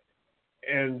 and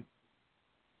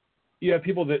you have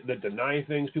people that deny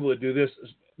things, people that do this,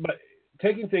 but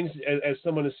taking things as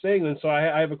someone is saying them. So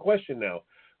I have a question now.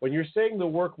 When you're saying the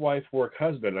work wife, work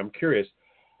husband, I'm curious,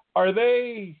 are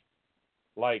they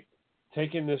like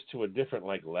taking this to a different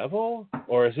like level,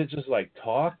 or is it just like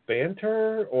talk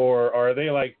banter, or are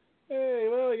they like, hey,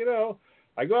 well,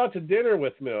 I go out to dinner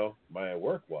with my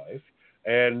work wife,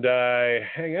 and I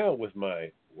hang out with my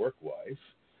work wife,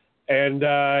 and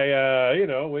I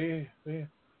we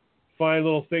find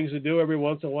little things to do every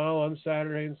once in a while on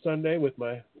Saturday and Sunday with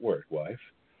my work wife.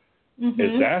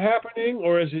 Is that happening,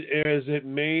 or is it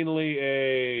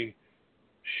mainly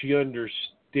she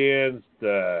understands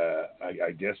the,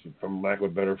 I guess, from lack of a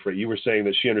better phrase, you were saying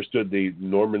that she understood the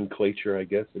nomenclature, I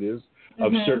guess it is,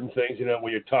 of certain things,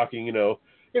 when you're talking, you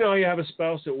have a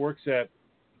spouse that works at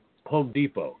Home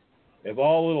Depot. They have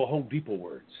all little Home Depot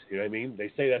words, you know what I mean?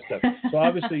 They say that stuff. So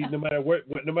obviously, no matter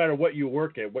what you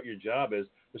work at, what your job is,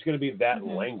 there's going to be that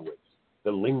language,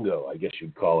 the lingo, I guess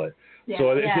you'd call it. Yeah.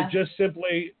 So is it just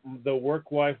simply the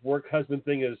work wife, work husband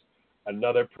thing is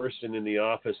another person in the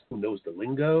office who knows the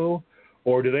lingo?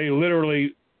 Or do they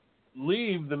literally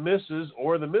leave the missus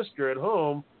or the mister at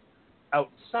home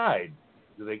outside?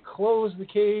 Do they close the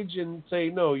cage and say,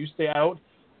 no, you stay out?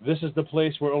 This is the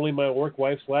place where only my work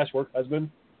wife / work husband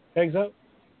hangs out?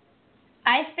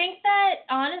 I think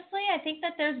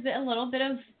that there's a little bit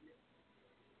of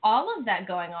all of that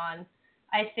going on.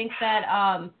 I think that,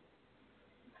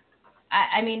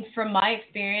 I mean, from my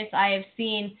experience, I have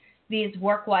seen these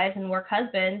work wives and work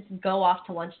husbands go off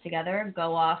to lunch together,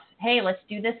 go off, hey, let's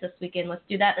do this weekend, let's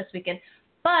do that this weekend.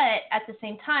 But at the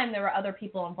same time, there were other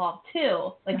people involved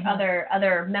too, like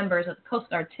other members of the Coast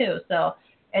Guard too. So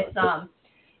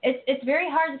it's very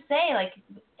hard to say. Like,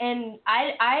 and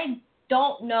I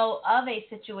don't know of a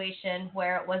situation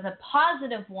where it was a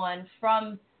positive one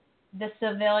from the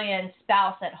civilian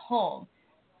spouse at home.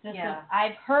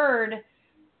 I've heard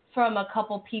from a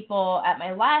couple people at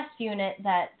my last unit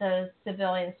that the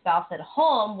civilian spouse at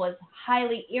home was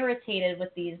highly irritated with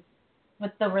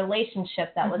the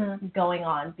relationship that was going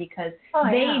on because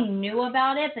they knew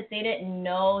about it, but they didn't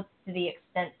know to the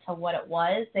extent to what it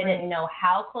was. They didn't know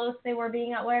how close they were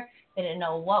being at work. They didn't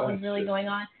know what was really going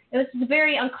on. It was a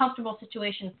very uncomfortable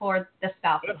situation for the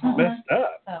spouse. That's messed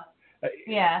up. So,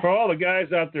 yeah. For all the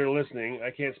guys out there listening, I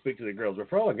can't speak to the girls, but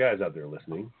for all the guys out there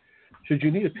listening, should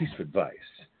you need a piece of advice,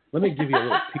 let me give you a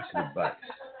little piece of advice.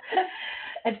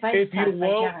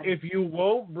 If you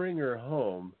won't bring her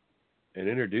home and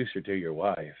introduce her to your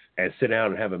wife and sit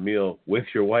down and have a meal with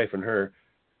your wife and her,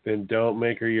 then don't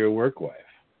make her your work wife.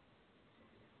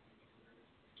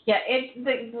 Yeah,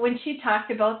 when she talked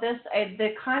about this, the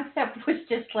concept was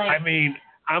just like. I mean,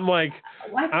 I'm like,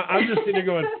 I'm just sitting there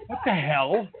going, what the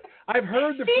hell? I've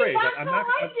heard the phrase.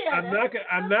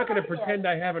 I'm not going to pretend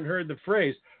I haven't heard the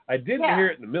phrase. I didn't hear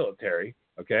it in the military.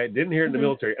 Okay, I didn't hear it in the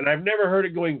military, and I've never heard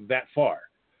it going that far.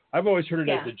 I've always heard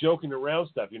it as the joking around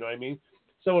stuff. You know what I mean?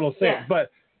 Someone will say it, but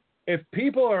if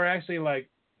people are actually like,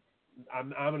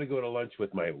 I'm going to go to lunch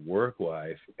with my work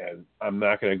wife, and I'm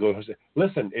not going to go.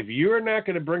 Listen, if you're not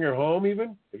going to bring her home,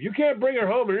 even if you can't bring her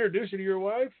home and introduce her to your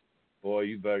wife, boy,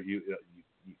 you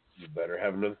better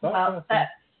have another thought. Well,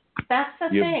 that's the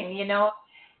thing, you know.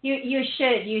 You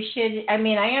should. I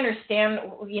mean, I understand,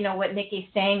 you know, what Nikki's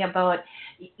saying about,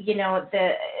 you know,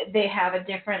 they have a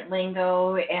different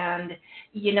lingo and,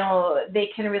 you know, they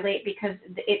can relate because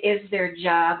it is their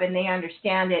job and they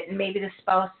understand it. And maybe the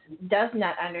spouse does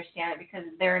not understand it because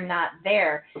they're not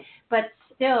there. But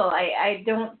still, I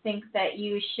don't think that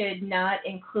you should not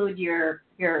include your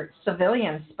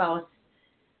civilian spouse,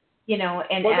 you know,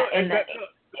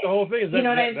 the whole thing is that, you know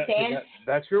what I'm saying?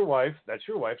 That's your wife. That's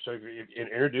your wife. So you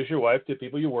introduce your wife to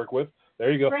people you work with. There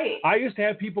you go. Right. I used to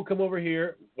have people come over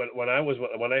here when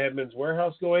I had Men's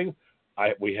Warehouse going.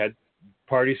 We had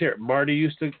parties here. Marty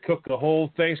used to cook the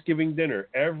whole Thanksgiving dinner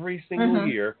every single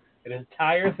year, an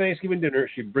entire Thanksgiving dinner.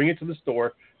 She'd bring it to the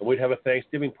store, and we'd have a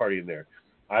Thanksgiving party in there.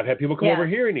 I've had people come over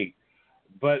here and eat,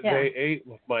 but they ate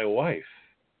with my wife.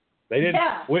 They didn't.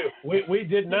 Yeah. We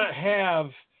did not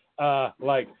have.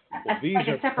 These like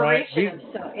are a separation.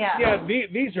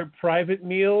 These are private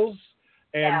meals,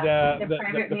 and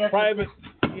the private.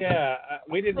 Yeah,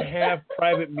 we didn't have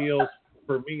private meals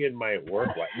for me and my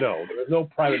work wife. No, there was no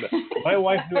private. My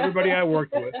wife knew everybody I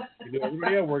worked with. She knew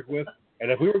everybody I worked with, and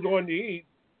if we were going to eat,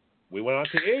 we went out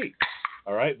to eat.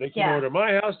 All right, they came over to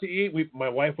my house to eat. My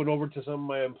wife went over to some of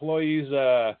my employees'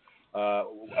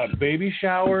 baby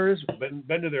showers,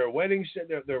 been to their wedding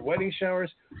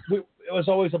showers. It was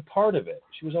always a part of it.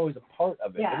 She was always a part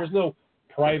of it. Yeah. There was no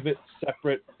private,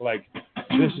 separate, like,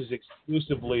 this is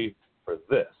exclusively for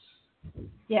this.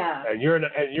 Yeah. And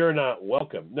you're not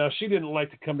welcome. Now, she didn't like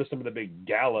to come to some of the big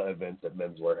gala events at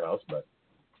Men's Warehouse, but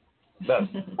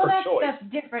that's her choice. That's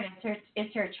different.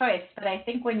 It's her choice. But I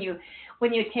think when you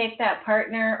take that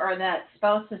partner or that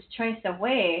spouse's choice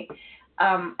away,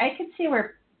 I could see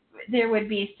where there would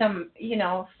be some, you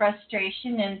know,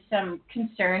 frustration and some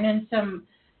concern and some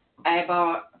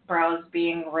eyebrows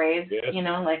being raised. Yes. You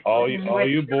know, like all you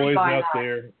boys out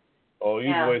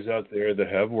there that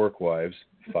have work wives,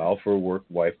 file for work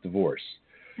wife divorce.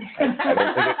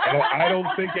 I don't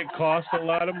think it costs a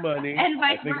lot of money. And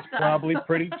I think it's probably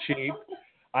pretty cheap.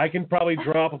 I can probably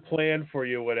draw up a plan for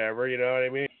you, whatever. You know what I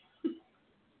mean?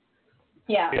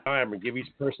 Yeah. You know, I'm gonna give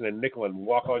each person a nickel and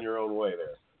walk on your own way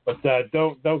there. But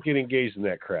don't get engaged in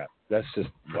that crap. That's just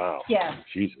wow. Yeah.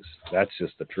 Jesus, that's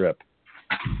just a trip.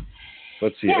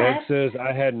 Let's see. Yeah. Ed says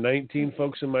I had 19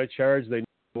 folks in my charge. They knew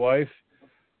my wife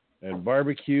and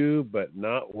barbecue, but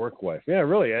not work wife. Yeah,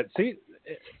 really, Ed. See.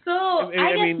 So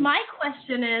I guess my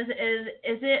question is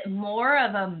it more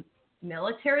of a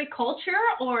military culture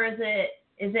or is it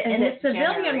in the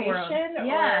civilian world?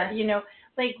 Yeah, or, you know,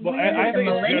 like I think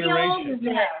it's generation.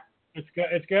 Yeah.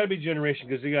 It's got to be generation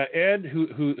because you got Ed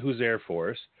who's Air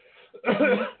Force,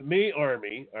 me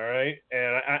Army, all right,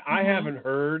 and I haven't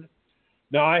heard.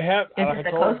 Now I have. I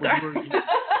told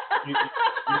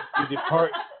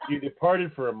you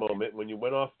departed for a moment when you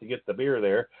went off to get the beer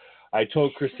there. I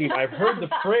told Christine I've heard the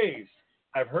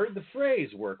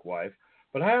phrase work wife,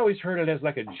 but I always heard it as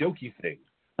like a jokey thing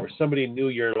where somebody knew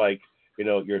your like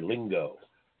your lingo.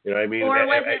 You know what I mean? Or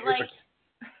was it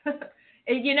like?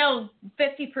 You know,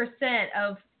 50%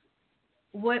 of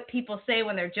what people say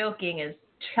when they're joking is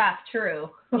half true.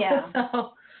 Yeah.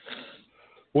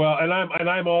 Well, and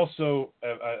I'm also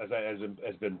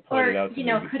as been pointed out to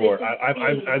me could before. it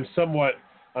just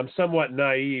I'm somewhat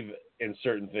naive in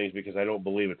certain things because I don't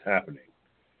believe it's happening.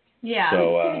 Yeah.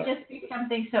 So, could it just be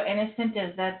something so innocent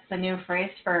as that's the new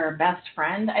phrase for best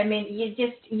friend? I mean,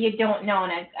 you don't know,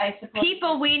 and I suppose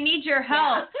People, we need your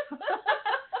help.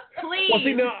 Please. Well,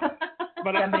 see, no,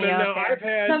 but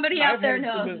Somebody out there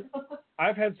knows.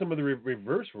 I've had some of the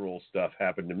reverse rule stuff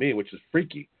happen to me, which is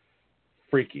freaky.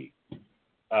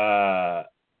 Some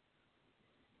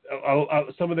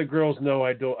of the girls know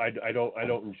I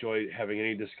don't enjoy having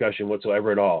any discussion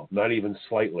whatsoever at all, not even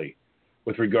slightly,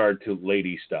 with regard to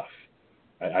lady stuff.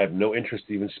 I have no interest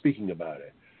even speaking about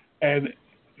it. And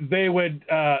they would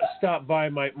stop by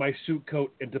my suit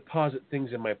coat and deposit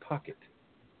things in my pocket.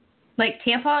 Like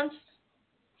tampons?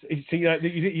 See,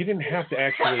 you didn't have to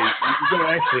actually. You didn't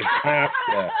actually have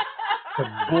to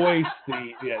voice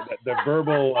the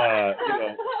verbal,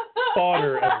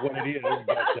 fodder of what it is.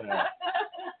 But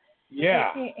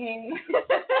yeah.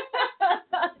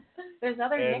 There's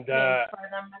other nicknames for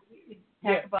them. We could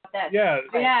talk about that. Yeah.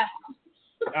 Yeah.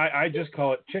 I just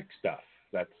call it chick stuff.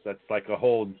 That's like a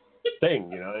whole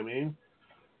thing. You know what I mean?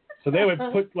 So they would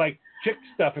put like chick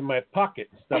stuff in my pocket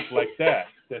and stuff like that.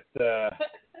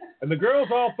 And the girls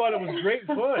all thought it was great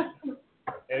fun.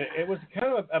 And it was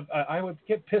kind of I would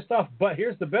get pissed off. But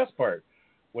here's the best part: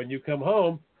 when you come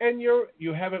home and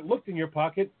you haven't looked in your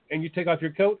pocket, and you take off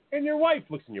your coat, and your wife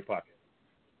looks in your pocket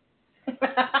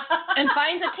and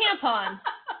finds a tampon.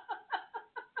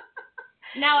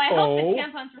 Now I hope the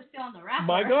tampons were still on the wrapper.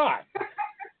 My God.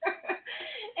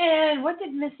 And what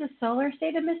did Mrs. Solar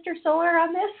say to Mr. Solar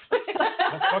on this? What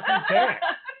fucking that?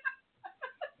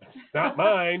 It's not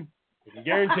mine. I can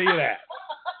guarantee you that.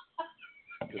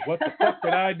 Because what the fuck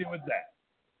did I do with that?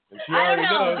 And she already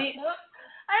knows.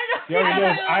 She already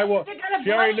knows. I will.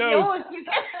 She already knows.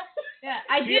 Yeah,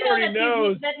 I do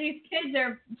know that these kids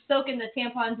are soaking the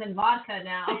tampons in vodka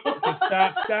now.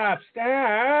 Stop! What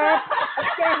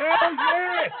the hell is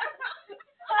that?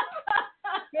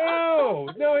 No,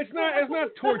 it's not. It's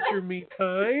not torture me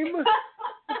time. What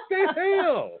the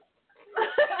hell?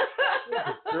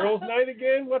 Girls' night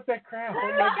again? What the crap? Oh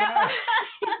my God!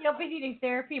 You'll be needing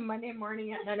therapy Monday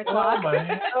morning at 9 o'clock. Oh my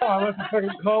hell! I must have fucking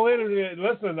call in and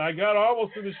listen. I got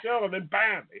almost to the show and then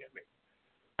bam, they hit me.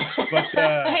 But,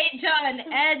 hey, John,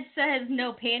 Ed says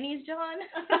no panties, John.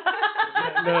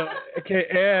 No, okay,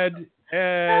 Ed,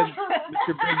 Mr.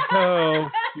 Big Toe,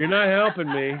 you're not helping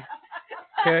me,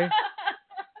 okay?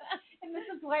 And this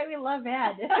is why we love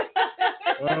Ed.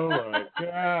 Oh, my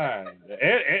God.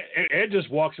 Ed just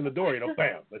walks in the door,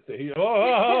 bam. What's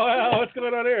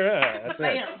going on here? That's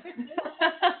it.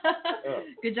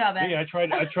 Good job, Ed. Yeah, I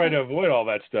try to avoid all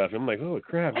that stuff. I'm like, oh,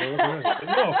 crap.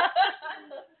 No.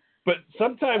 But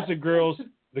sometimes the girls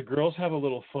have a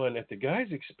little fun at the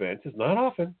guy's expense. It's not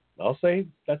often. I'll say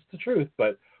that's the truth.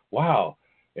 But wow,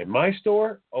 in my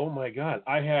store, oh my God,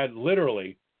 I had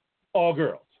literally all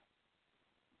girls.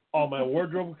 All my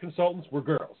wardrobe consultants were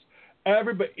girls.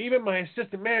 Everybody, even my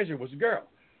assistant manager was a girl.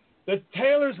 The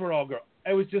tailors were all girls.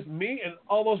 It was just me and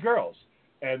all those girls,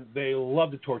 and they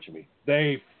loved to torture me.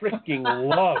 They freaking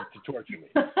loved to torture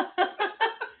me.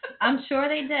 I'm sure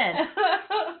they did.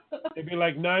 It'd be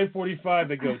like 9:45.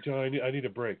 They go, John, I need a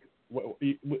break.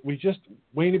 We just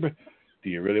need a break. Do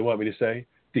you really want me to say?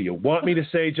 Do you want me to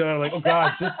say, John? I'm like, oh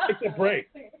God, just take a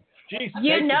break. Jeez,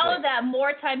 you know that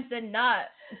more times than not,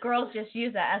 girls just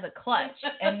use that as a clutch,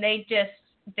 and they just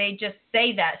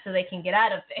say that so they can get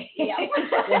out of things. Yeah.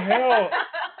 Well, hell,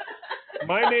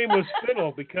 my name was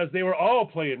Fiddle because they were all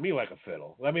playing me like a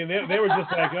fiddle. I mean, they were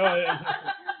just like, oh.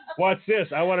 What's this?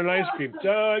 I want an ice cream.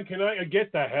 John, can I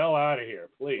get the hell out of here,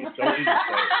 please? Don't even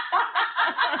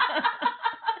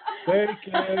say it. Thank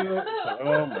you.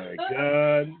 Oh, my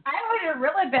God. I would have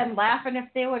really been laughing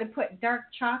if they would have put dark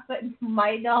chocolate in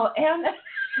my doll and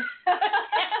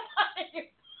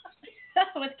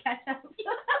with ketchup.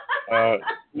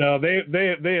 No,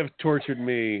 they have tortured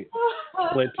me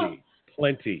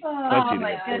plenty. Oh,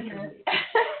 my goodness.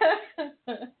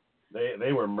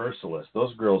 They were merciless.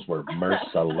 Those girls were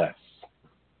merciless.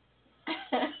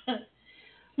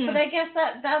 But I guess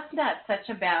that's not such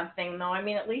a bad thing, though. I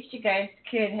mean, at least you guys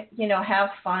could, have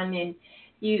fun, and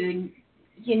you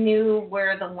knew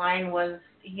where the line was,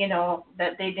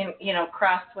 that they didn't,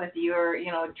 cross with you or,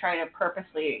 try to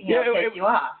purposely, piss you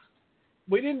off.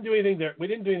 We didn't do anything there. We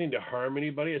didn't do anything to harm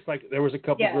anybody. It's like there was a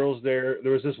couple girls there.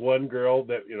 There was this one girl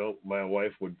that, my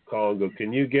wife would call and go,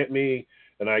 "Can you get me?"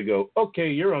 And I go, "Okay,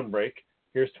 you're on break.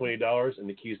 Here's $20 and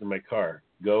the keys to my car.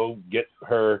 Go get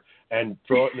her and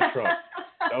throw it in the trunk.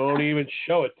 Don't even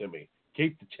show it to me.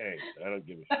 Keep the change. I don't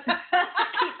give a shit." Keep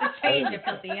the Change it,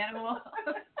 filthy animal.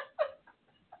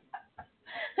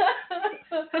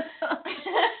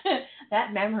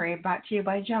 That memory brought to you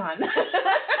by John.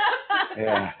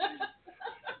 Yeah.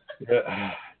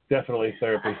 Definitely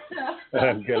therapy.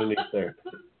 I'm gonna need therapy.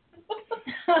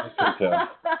 I can tell.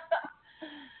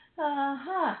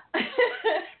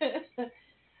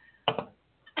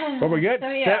 But we got. So,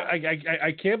 yeah.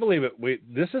 I can't believe it.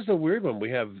 This is a weird one. We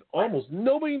have almost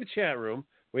nobody in the chat room.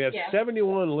 We have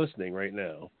 71 listening right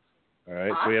now. All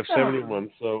right, awesome. we have 71.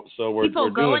 So we're People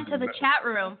we're go doing, into the chat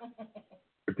room.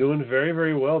 We're doing very,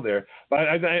 very well there. But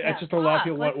it's just a lot of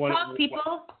people Let's want talk,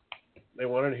 people. They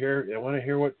want to hear. They want to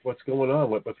hear what's going on,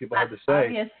 what people have to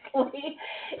say. Obviously,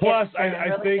 Plus, it's a I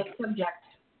really think. big subject.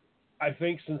 I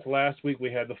think since last week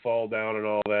we had the fall down and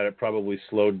all that, it probably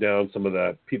slowed down some of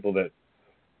the people that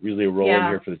usually roll in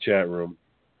here for the chat room.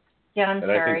 Yeah, I'm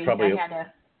sorry. I think probably.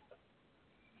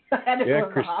 I had to Yeah, go to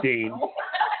the Christine. hospital.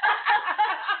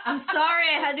 I'm sorry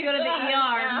I had to go to the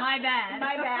ER. My bad.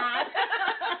 My bad.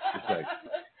 It's like,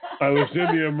 I was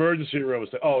in the emergency room.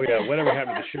 It's like, oh, yeah, whatever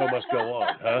happened to the show must go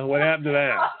on, huh? What happened to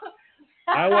that?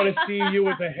 I want to see you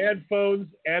with the headphones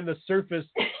and the Surface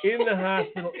in the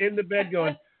hospital, in the bed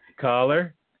going,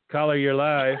 caller, you're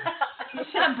live. You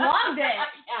should have blogged it.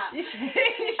 You should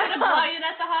have blogged it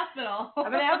at the hospital.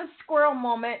 I'm going to have a squirrel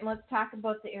moment, and let's talk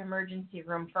about the emergency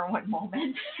room for one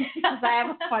moment, because I have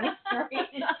a funny story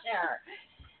to share.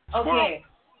 Okay.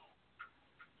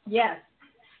 Yes.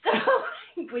 So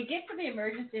we get to the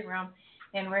emergency room,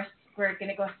 and we're going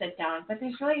to go sit down, but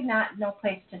there's really no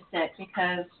place to sit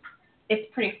because it's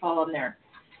pretty full in there.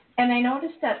 And I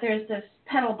noticed that there's this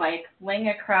pedal bike laying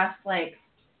across like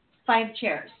 5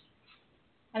 chairs.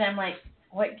 And I'm like,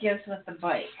 what gives with the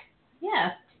bike?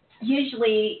 Yeah.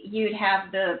 Usually you'd have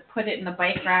to put it in the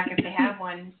bike rack if they have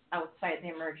one outside the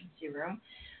emergency room.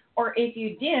 Or if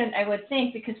you didn't, I would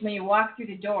think, because when you walk through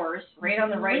the doors, right on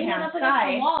the right-hand up side,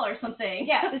 against the wall or something.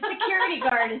 yeah, the security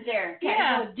guard is there.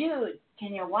 Yeah. Go, dude,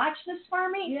 can you watch this for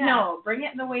me? Yeah. No, bring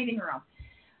it in the waiting room.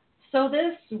 So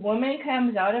this woman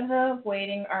comes out of the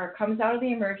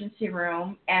emergency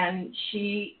room, and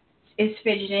she is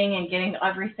fidgeting and getting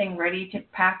everything ready to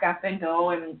pack up and go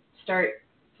and start,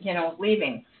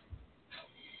 leaving.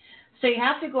 So you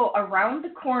have to go around the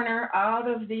corner out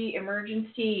of the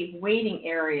emergency waiting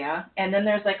area, and then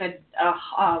there's like a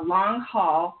long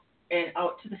hall and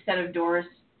out to the set of doors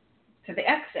to the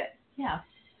exit. Yeah.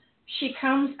 She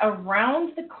comes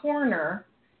around the corner,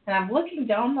 and I'm looking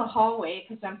down the hallway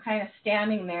because I'm kind of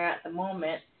standing there at the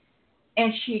moment,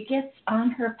 and she gets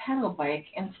on her pedal bike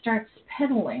and starts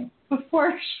pedaling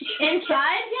before she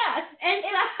Inside? Yes.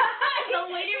 Inside the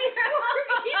waiting room.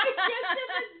 She gets to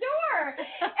the door.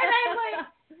 And I'm like,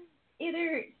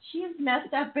 either she's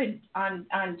messed up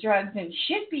on drugs and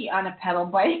should be on a pedal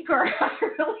bike, or I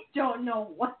really don't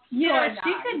know what's going on.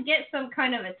 She could get some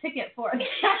kind of a ticket for it.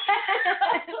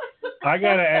 I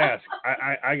gotta ask.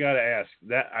 I gotta ask.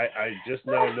 That I just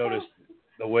now noticed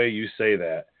the way you say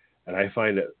that, and I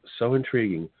find it so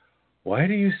intriguing. Why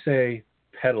do you say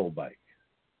pedal bike?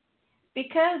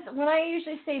 Because when I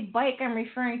usually say bike, I'm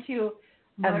referring to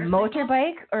a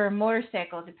motorbike or a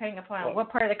motorcycle, depending upon what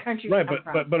part of the country you come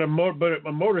from. But a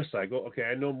motorcycle. Okay,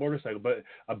 I know motorcycle, but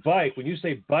a bike. When you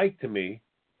say bike to me,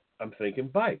 I'm thinking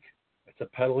bike. It's a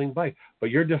pedaling bike. But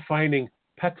you're defining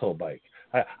pedal bike.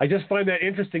 I just find that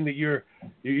interesting that you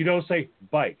don't say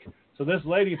bike. So this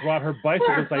lady brought her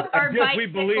bicycle. It's like as if we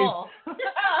believe.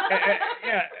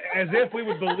 Yeah, as if we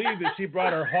would believe that she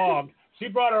brought her hog. She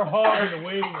brought her hog in the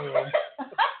waiting room.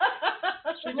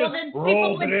 Well, then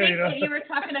people would think that you were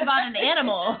talking about an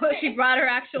animal. She brought her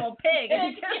actual pig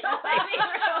into the waiting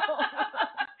room.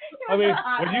 I mean,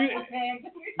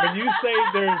 when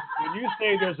you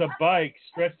say there's a bike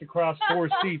stretched across 4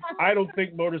 seats, I don't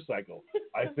think motorcycle.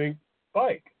 I think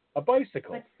bike, a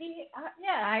bicycle. But see,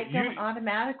 I don't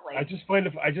automatically. I just find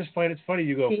it funny.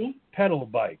 You go pedal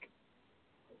bike.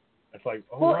 It's like,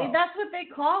 wow. That's what they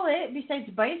call it. Besides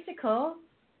bicycle.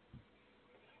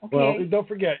 Okay. Well, don't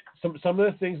forget some of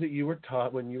the things that you were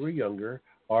taught when you were younger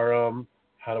are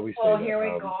how do we say that? Oh, here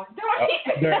we go.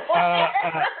 They're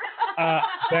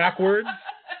backwards,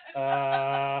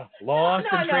 lost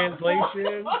in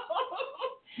translation.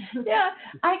 Yeah,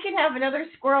 I can have another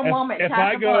squirrel moment. If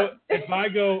I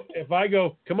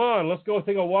go, come on, let's go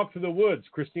take a walk through the woods.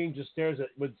 Christine just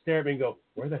would stare at me and go,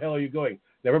 where the hell are you going?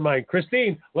 Never mind,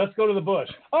 Christine, let's go to the bush.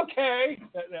 Okay.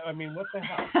 I mean, what the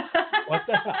hell? What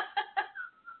the hell?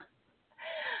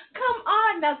 Come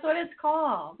on, that's what it's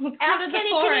called. Ask any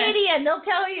Canadian, they'll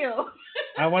tell you.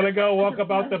 I want to go walk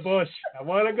about the bush. No,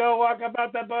 now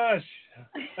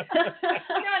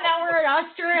we're in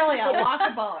Australia,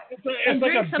 walkabout. And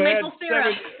drink some maple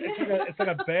syrup. It's like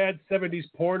a bad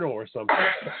 70s porno or something.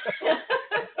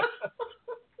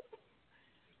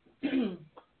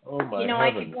 Oh my I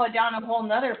heavens. could go down a whole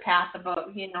nother path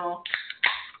about,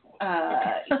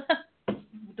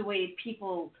 the way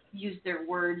people use their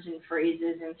words and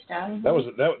phrases and stuff. That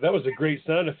was a great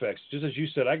sound effects. Just as you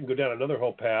said, I can go down another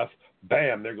whole path.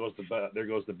 Bam! There goes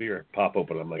the beer. Pop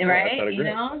open. I'm like, right? That sounded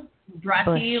great. Brought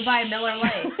to you by Miller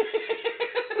Lite.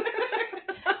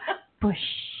 Bush.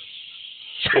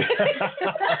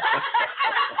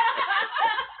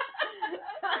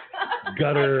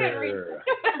 Gutter.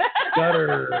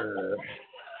 Gutter.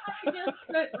 I just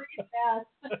couldn't read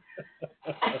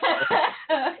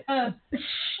that.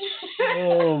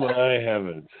 Oh my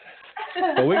heavens!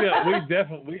 But we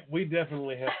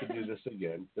definitely have to do this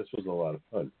again. This was a lot of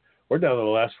fun. We're down to the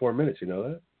last 4 minutes. You know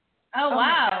that? Oh, my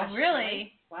wow, gosh,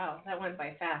 really? Wow, that went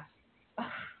by fast.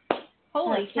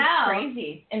 Holy That's cow.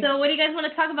 crazy. And So what do you guys want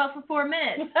to talk about for 4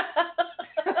 minutes?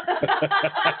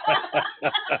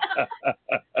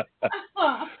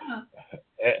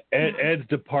 Ed's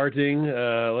departing.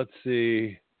 Let's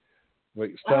see.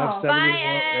 Wait, stop.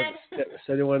 Bye, Ed.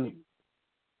 71.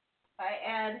 Bye,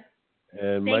 Ed.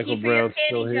 And Thank Michael you for your Brown's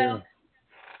still candy here.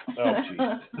 joke. Oh,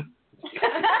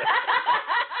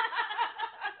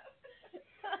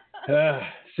 jeez.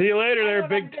 See you later there,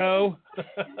 big toe. No,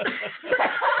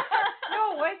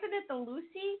 wasn't it the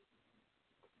Lucy?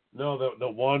 No, the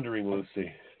wandering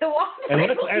Lucy. The one. And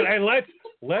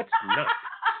let's not.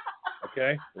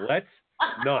 Okay? Let's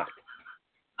not.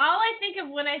 All I think of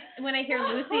when I hear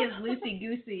Lucy is Lucy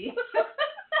Goosey.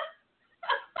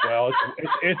 Well,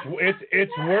 it's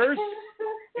worse.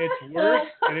 It's worse,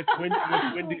 and it's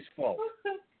Wendy's fault.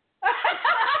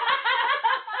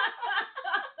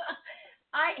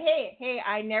 Hey,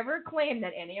 I never claimed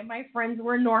that any of my friends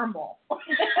were normal. Oh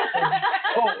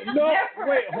no! Never.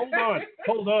 Wait,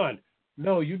 hold on.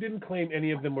 No, you didn't claim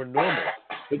any of them were normal,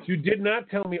 but you did not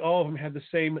tell me all of them had the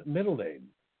same middle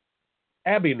name.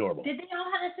 Abby Normal. Did they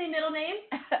all have the same middle name?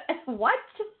 What?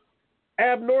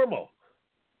 Abnormal.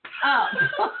 Oh.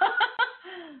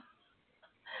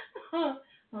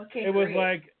 Okay. It was great.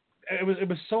 like it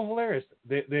was so hilarious.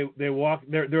 They walk.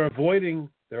 They're avoiding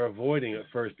at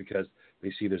first because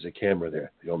they see there's a camera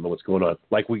there. They don't know what's going on.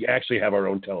 Like we actually have our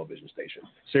own television station.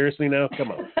 Seriously now?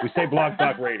 Come on. We say Blog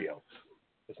Talk Radio.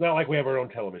 It's not like we have our own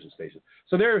television station.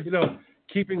 So they're,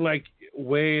 keeping like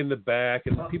way in the back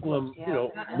and people,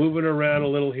 moving around a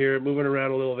little here, moving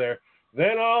around a little there.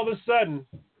 Then all of a sudden,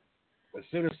 as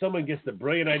soon as someone gets the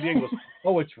brilliant idea and goes,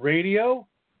 oh, it's radio?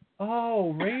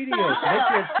 Oh, radio. So they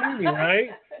can't see me, right?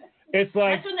 It's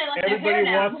like That's when they let their hair everybody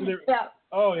down. walks in their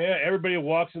Oh yeah, everybody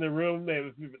walks in the room.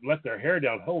 They let their hair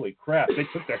down. Holy crap! They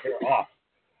took their hair off.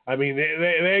 I mean,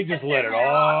 they just let it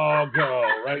all go,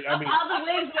 right? I mean, all the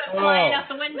wigs went flying out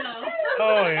the window.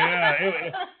 Oh yeah,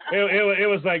 it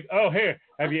was like, oh here,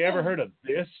 have you ever heard of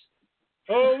this?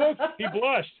 Oh look, he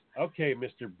blushed. Okay,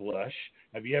 Mr. Blush,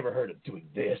 have you ever heard of doing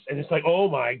this? And it's like, oh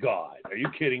my God, are you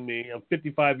kidding me? I'm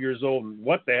 55 years old, and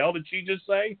what the hell did she just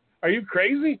say? Are you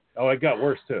crazy? Oh, it got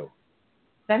worse too.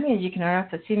 That means you can order off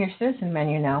the senior citizen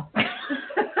menu now. AARP?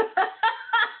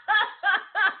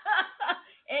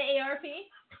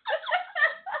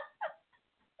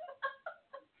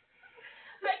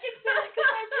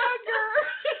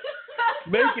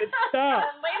 Make it stop.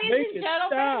 Ladies Make and it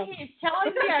gentlemen, stop. he's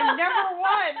telling me I'm number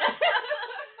one.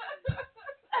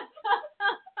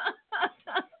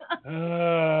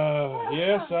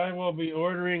 Yes, I will be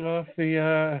ordering off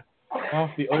the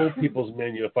old people's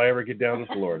menu if I ever get down to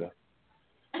Florida.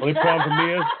 Only problem for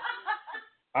me is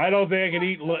I don't think I can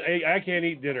eat. I can't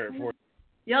eat dinner at 4.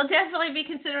 You'll definitely be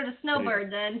considered a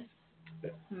snowbird then.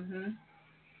 Mhm.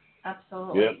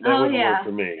 Absolutely. Yep, that wouldn't work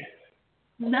for me.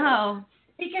 No.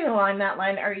 Speaking along that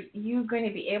line, are you going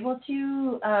to be able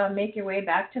to make your way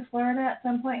back to Florida at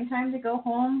some point in time to go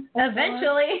home?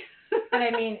 Eventually. But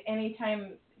I mean,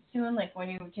 anytime soon, like when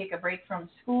you take a break from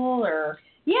school or?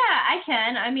 Yeah, I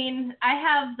can. I mean, I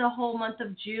have the whole month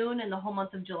of June and the whole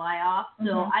month of July off,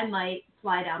 so I might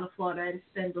fly down to Florida and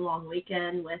spend the long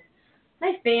weekend with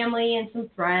my family and some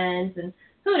friends, and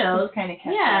who knows? Just kind of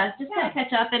catch yeah, up. just kind of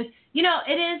catch up. And,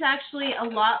 it is actually a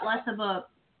lot less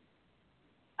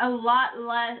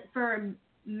for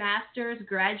master's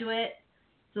graduate.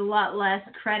 It's a lot less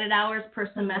credit hours per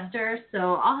semester,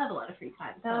 so I'll have a lot of free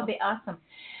time. That would be awesome.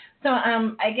 So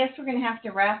I guess we're going to have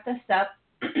to wrap this up.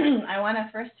 I want to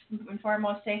first and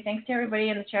foremost say thanks to everybody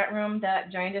in the chat room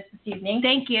that joined us this evening.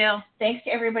 Thank you. Thanks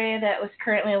to everybody that was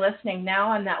currently listening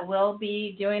now and that will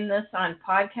be doing this on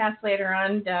podcast later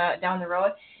on down the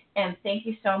road. And thank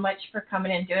you so much for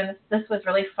coming and doing this. This was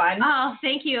really fun. Oh,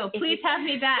 thank you. Please have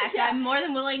me back. Yeah. I'm more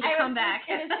than willing to come back.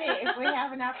 I was just going to say, if we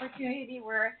have an opportunity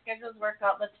where our schedules work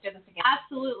out, let's do this again.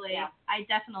 Absolutely. Yeah. I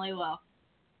definitely will.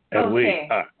 And we Okay.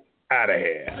 are out of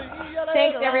here.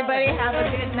 Thanks, everybody. Have a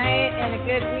good night and a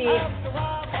good week.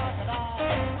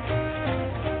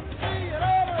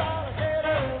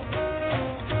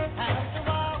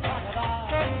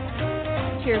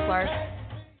 Cheers, Lars.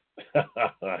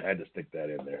 I had to stick that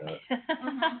in there,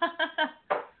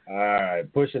 huh? All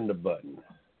right, pushing the button.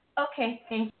 Okay,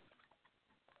 thanks.